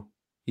too.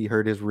 He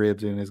hurt his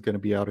ribs and is going to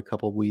be out a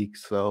couple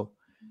weeks. So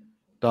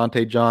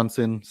Dante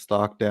Johnson,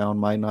 stock down,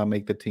 might not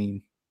make the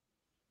team.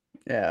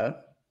 Yeah.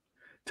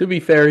 To be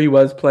fair, he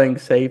was playing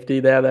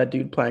safety. They have that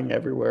dude playing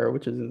everywhere,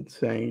 which is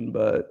insane.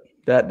 But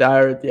that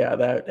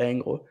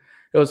angle.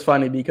 It was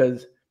funny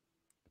because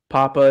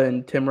Papa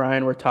and Tim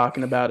Ryan were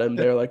talking about him.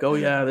 They're like, oh,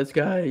 yeah, this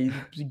guy,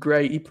 he's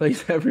great. He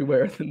plays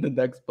everywhere. Then the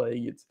next play,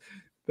 it's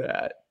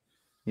bad.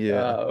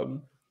 Yeah.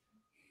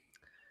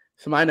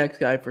 So my next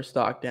guy for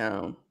stock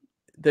down,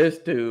 this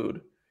dude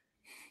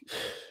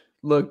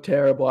looked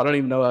terrible. I don't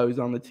even know how he's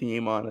on the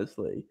team,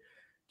 honestly.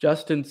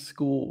 Justin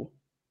School.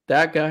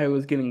 That guy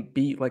was getting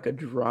beat like a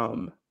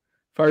drum.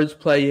 First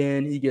play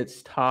in, he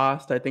gets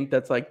tossed. I think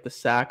that's like the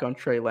sack on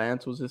Trey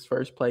Lance was his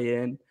first play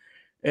in.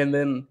 And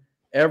then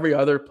every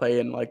other play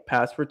in like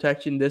pass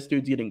protection, this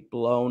dude's getting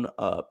blown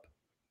up,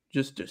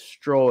 just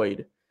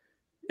destroyed.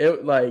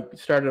 It like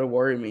started to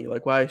worry me.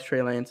 Like, why is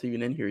Trey Lance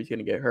even in here? He's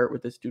gonna get hurt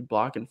with this dude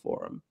blocking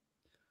for him.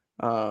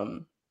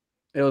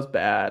 It was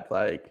bad.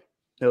 Like,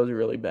 it was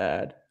really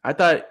bad. I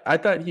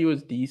thought he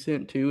was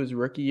decent too his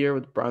rookie year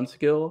with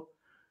Brunskill,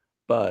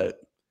 but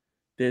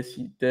this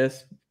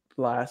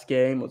last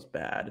game was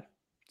bad.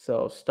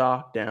 So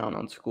stock down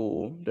on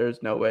School.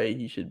 There's no way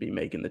he should be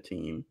making the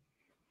team.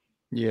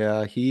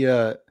 Yeah, he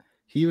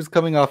was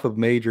coming off of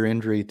major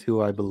injury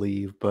too, I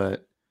believe,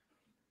 but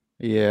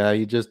yeah,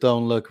 you just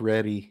don't look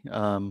ready.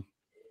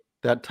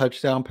 That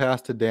touchdown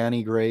pass to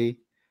Danny Gray,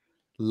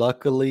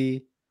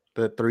 luckily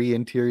the 3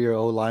 interior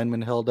O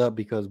linemen held up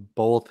because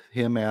both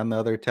him and the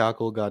other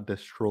tackle got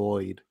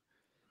destroyed.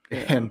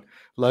 Yeah. And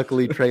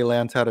luckily Trey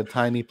Lance had a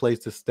tiny place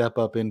to step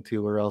up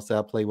into, or else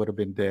that play would have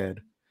been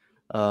dead.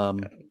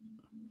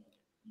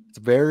 It's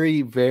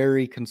very,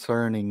 very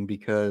concerning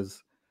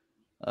because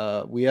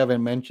We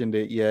haven't mentioned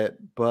it yet,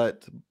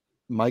 but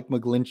Mike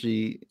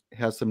McGlinchey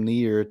has some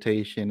knee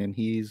irritation, and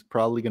he's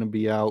probably going to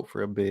be out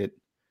for a bit.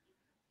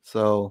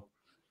 So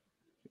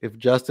if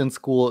Justin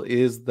School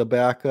is the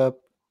backup,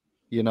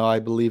 I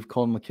believe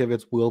Colin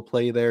McKivitz will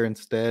play there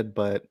instead,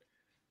 but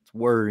it's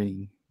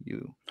worrying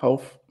you.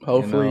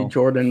 Hopefully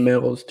Jordan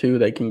Mills too.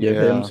 They can give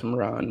him some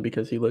run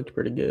because he looked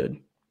pretty good.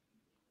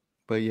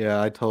 But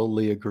yeah, I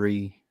totally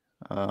agree.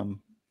 One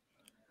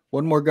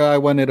more guy I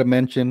wanted to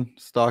mention,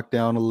 stock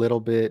down a little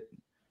bit,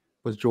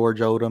 was George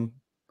Odom.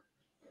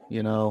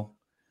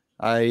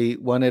 I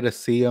wanted to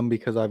see him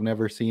because I've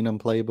never seen him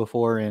play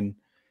before, and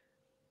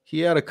he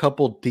had a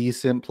couple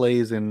decent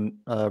plays in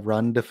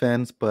run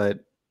defense, but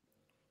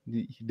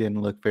he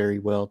didn't look very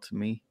well to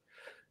me.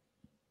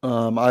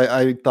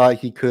 I thought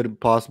he could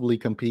possibly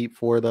compete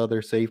for the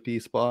other safety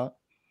spot,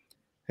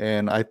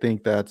 and I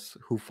think that's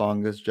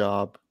Hufanga's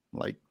job,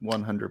 like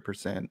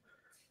 100%.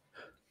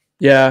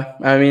 Yeah,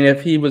 I mean,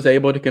 if he was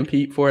able to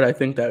compete for it, I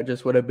think that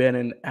just would have been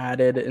an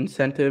added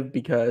incentive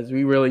because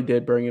we really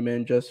did bring him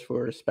in just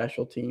for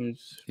special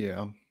teams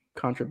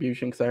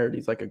contribution because I heard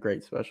he's like a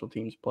great special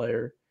teams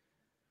player.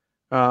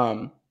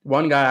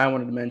 One guy I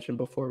wanted to mention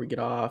before we get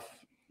off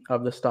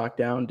of the stock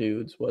down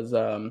dudes was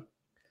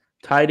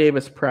Ty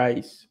Davis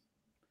Price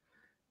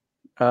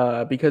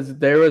because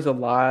there was a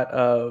lot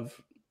of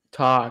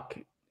talk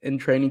in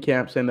training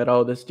camp saying that,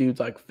 oh, this dude's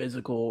like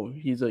physical.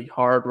 He's a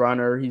hard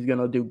runner. He's going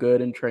to do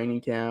good in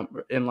training camp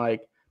in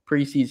like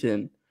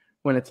preseason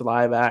when it's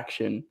live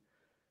action.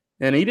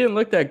 And he didn't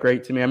look that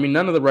great to me. I mean,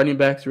 none of the running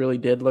backs really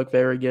did look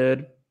very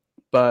good,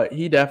 but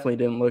he definitely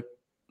didn't look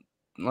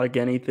like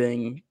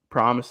anything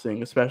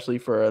promising, especially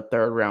for a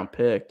third-round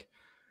pick.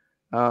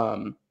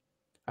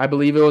 I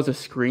believe it was a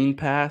screen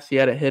pass. He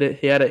had it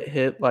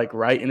hit like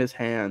right in his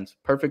hands.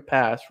 Perfect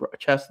pass,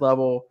 chest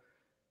level,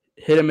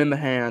 hit him in the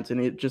hands, and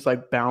it just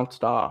like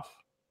bounced off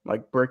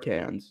like brick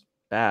hands.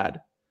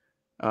 Bad.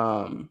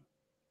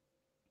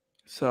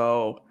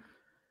 So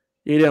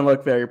he didn't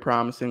look very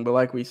promising, but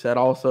like we said,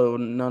 also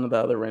none of the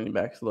other running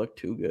backs looked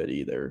too good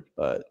either.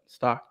 But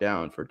stock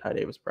down for Ty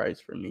Davis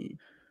Price for me.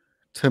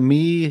 To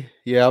me,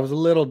 I was a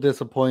little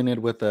disappointed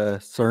with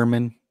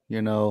Sermon.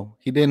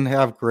 He didn't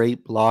have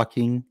great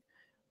blocking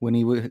when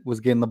he was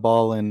getting the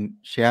ball, and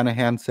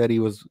Shanahan said he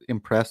was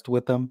impressed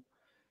with him.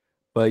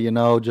 But,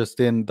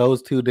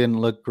 those two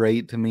didn't look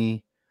great to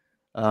me.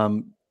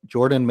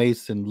 Jordan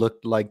Mason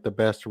looked like the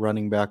best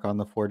running back on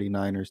the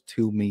 49ers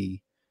to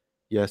me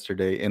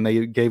yesterday, and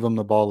they gave him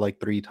the ball like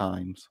 3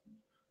 times.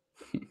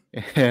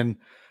 And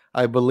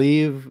I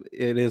believe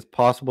it is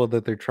possible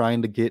that they're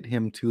trying to get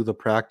him to the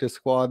practice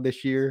squad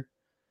this year.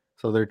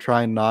 So they're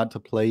trying not to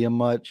play him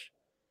much.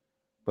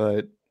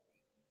 But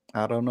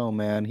I don't know,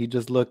 man. He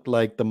just looked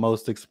like the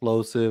most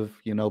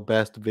explosive,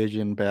 best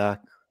vision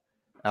back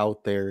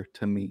out there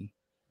to me.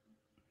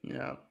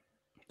 Yeah,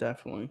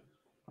 definitely.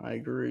 I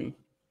agree.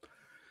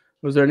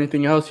 Was there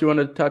anything else you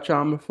wanted to touch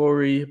on before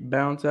we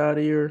bounce out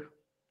of here?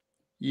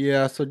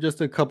 Yeah, so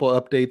just a couple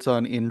updates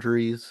on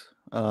injuries.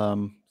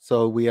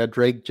 So we had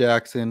Drake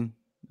Jackson.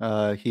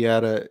 He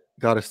got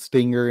a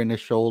stinger in his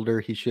shoulder.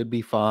 He should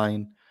be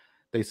fine.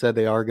 They said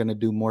they are going to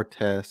do more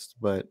tests,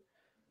 but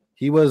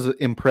he was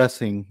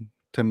impressing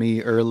to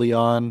me early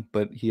on,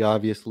 but he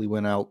obviously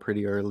went out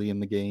pretty early in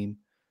the game.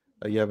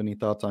 You have any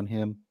thoughts on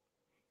him?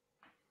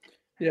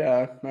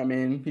 Yeah, I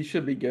mean, he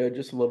should be good.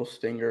 Just a little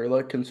stinger.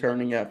 Looked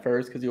concerning at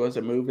first because he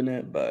wasn't moving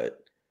it,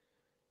 but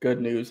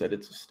good news that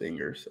it's a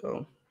stinger,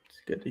 so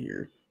it's good to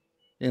hear.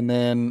 And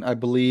then I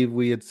believe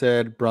we had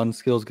said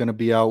Brunskill's going to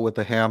be out with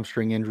a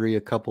hamstring injury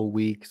a couple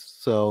weeks,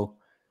 so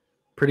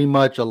pretty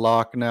much a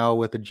lock now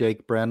with a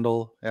Jake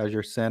Brendel as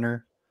your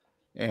center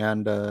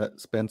and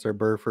Spencer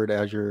Burford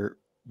as your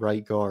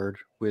right guard,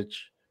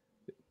 which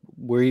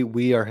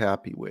we are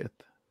happy with.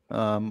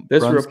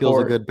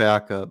 Brunskill's a good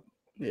backup.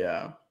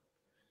 Yeah.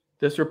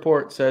 This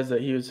report says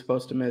that he was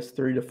supposed to miss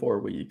 3 to 4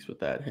 weeks with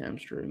that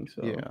hamstring.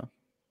 So yeah.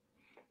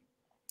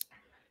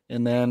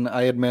 And then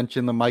I had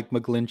mentioned the Mike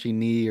McGlinchey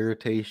knee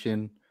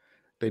irritation.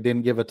 They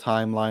didn't give a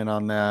timeline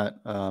on that.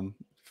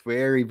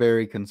 Very,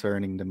 very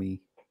concerning to me.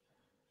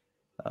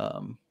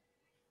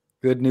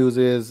 Good news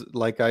is,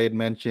 like I had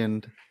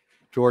mentioned,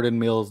 Jordan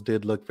Mills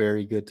did look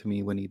very good to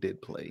me when he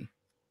did play.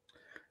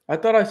 I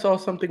thought I saw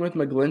something with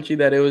McGlinchey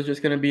that it was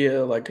just going to be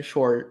a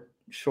short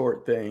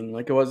thing.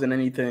 Like it wasn't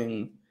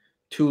anything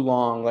too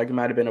long. Like it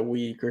might have been a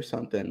week or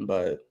something.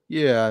 But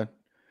yeah,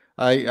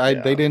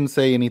 they didn't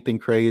say anything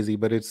crazy,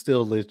 but it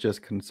still is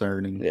just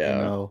concerning.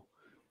 Yeah.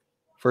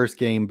 First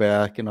game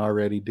back and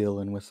already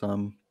dealing with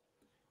some.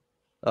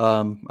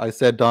 I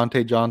said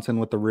Dante Johnson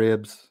with the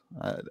ribs.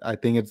 I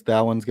think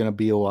that one's going to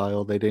be a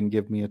while. They didn't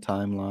give me a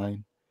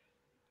timeline.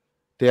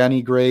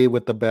 Danny Gray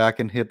with the back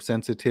and hip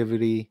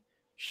sensitivity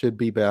should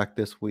be back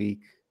this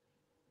week.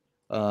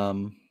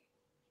 I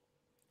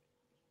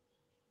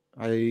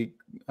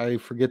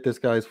forget this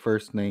guy's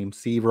first name.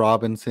 C.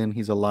 Robinson.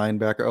 He's a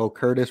linebacker. Oh,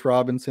 Curtis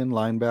Robinson,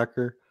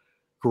 linebacker.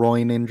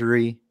 Groin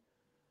injury.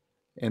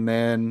 And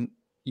then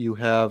you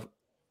have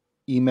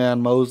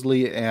Eman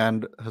Mosley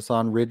and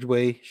Hassan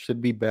Ridgway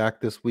should be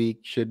back this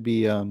week.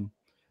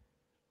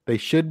 They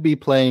should be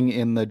playing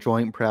in the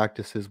joint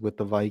practices with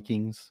the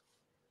Vikings.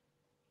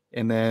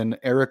 And then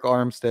Eric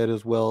Armstead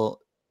as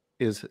well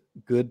is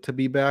good to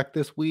be back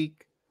this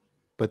week,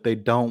 but they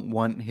don't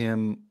want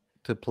him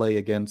to play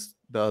against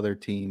the other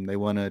team. They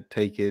want to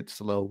take it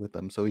slow with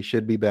him. So he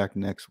should be back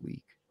next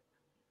week.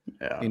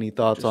 Yeah. Any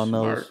thoughts on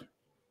those?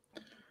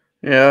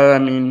 Yeah, I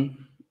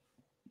mean,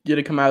 get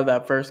to come out of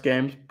that first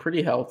game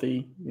pretty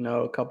healthy.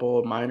 A couple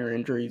of minor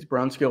injuries.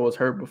 Brunskill was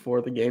hurt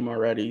before the game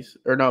already.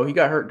 Or no, he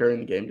got hurt during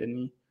the game, didn't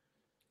he?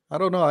 I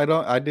don't know.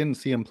 I didn't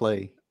see him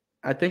play.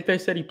 I think they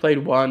said he played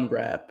one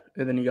rep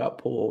and then he got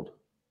pulled.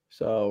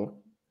 So,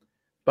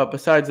 but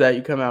besides that,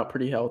 you come out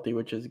pretty healthy,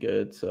 which is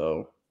good.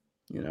 So,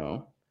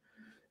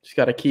 just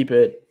got to keep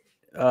it.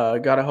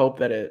 Got to hope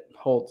that it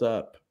holds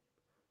up.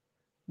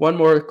 One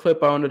more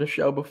clip I wanted to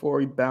show before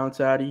we bounce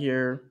out of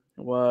here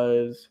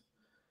was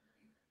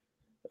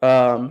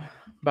by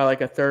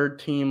like a third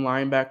team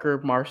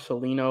linebacker,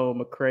 Marcelino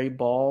McCrary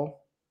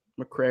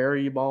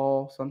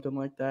Ball, something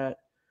like that.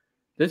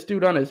 This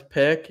dude on his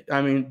pick,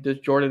 this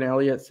Jordan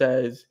Elliott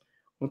says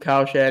when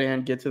Kyle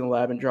Shanahan gets in the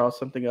lab and draws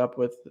something up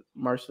with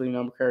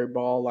Marcelino McCrary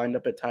Ball lined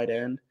up at tight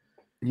end.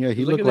 Yeah,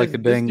 he looked like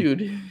this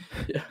dude.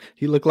 Yeah.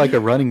 He looked like a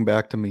running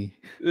back to me.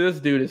 This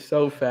dude is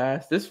so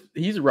fast.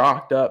 He's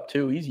rocked up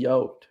too. He's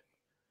yoked.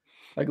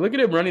 Like, look at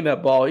him running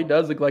that ball. He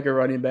does look like a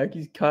running back.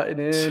 He's cutting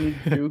in,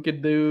 he's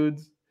juking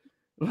dudes.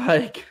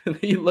 Like,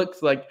 he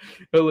looks like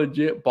a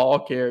legit ball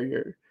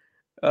carrier.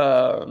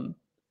 So,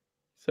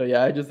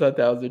 yeah, I just thought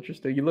that was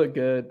interesting. You look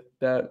good.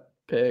 That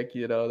pick,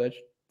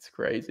 that's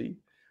crazy.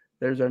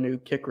 There's our new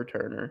kick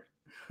returner.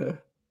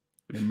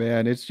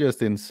 Man, it's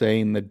just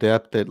insane the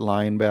depth at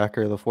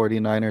linebacker the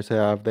 49ers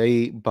have.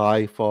 They,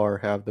 by far,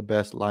 have the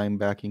best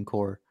linebacking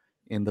core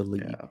in the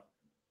league. Yeah,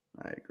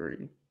 I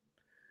agree.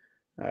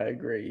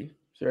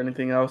 Is there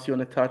anything else you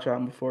want to touch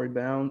on before we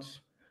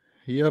bounce?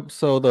 Yep,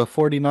 so the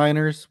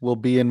 49ers will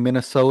be in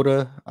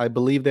Minnesota. I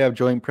believe they have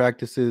joint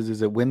practices.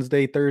 Is it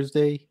Wednesday,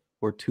 Thursday,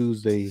 or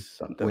Tuesday,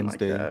 Something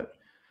Wednesday? Like that.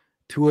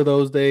 2 of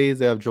those days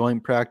they have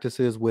joint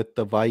practices with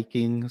the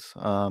Vikings.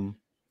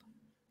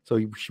 So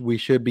we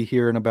should be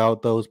hearing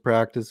about those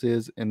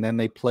practices, and then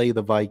they play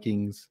the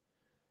Vikings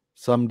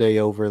someday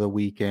over the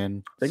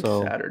weekend. I think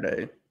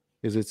Saturday.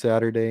 Is it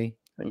Saturday?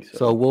 I think so.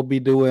 So we'll be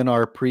doing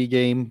our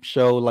pregame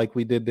show like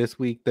we did this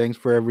week. Thanks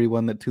for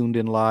everyone that tuned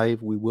in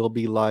live. We will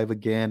be live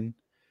again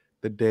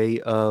the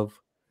day of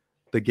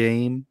the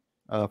game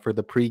for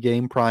the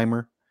pregame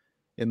primer,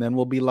 and then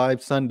we'll be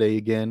live Sunday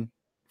again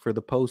for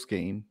the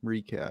postgame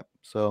recap.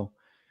 So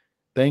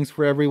thanks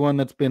for everyone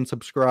that's been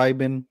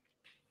subscribing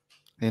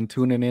and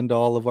tuning into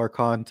all of our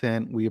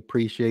content. We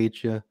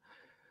appreciate you.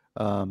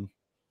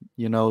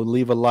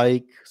 Leave a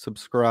like,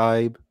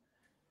 subscribe,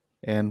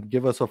 and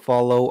give us a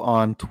follow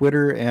on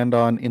Twitter and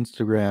on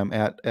Instagram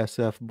at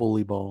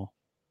SFBullyBall.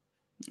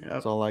 Yep.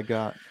 That's all I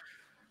got.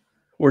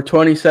 We're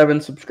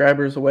 27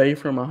 subscribers away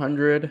from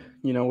 100.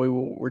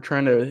 We're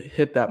trying to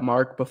hit that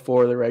mark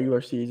before the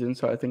regular season,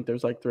 so I think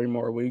there's like 3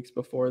 more weeks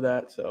before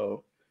that.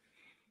 So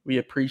we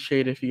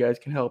appreciate if you guys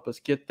can help us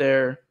get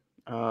there.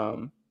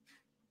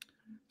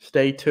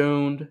 Stay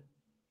tuned.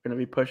 We're going to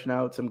be pushing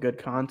out some good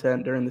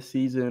content during the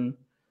season.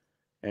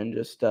 And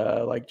just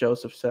like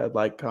Joseph said,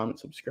 like, comment,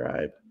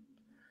 subscribe.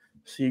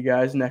 See you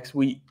guys next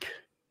week.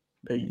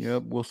 Peace.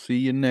 Yep, we'll see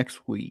you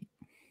next week.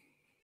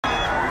 Send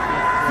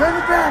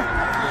it back.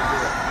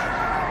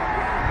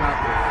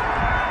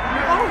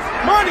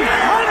 Money.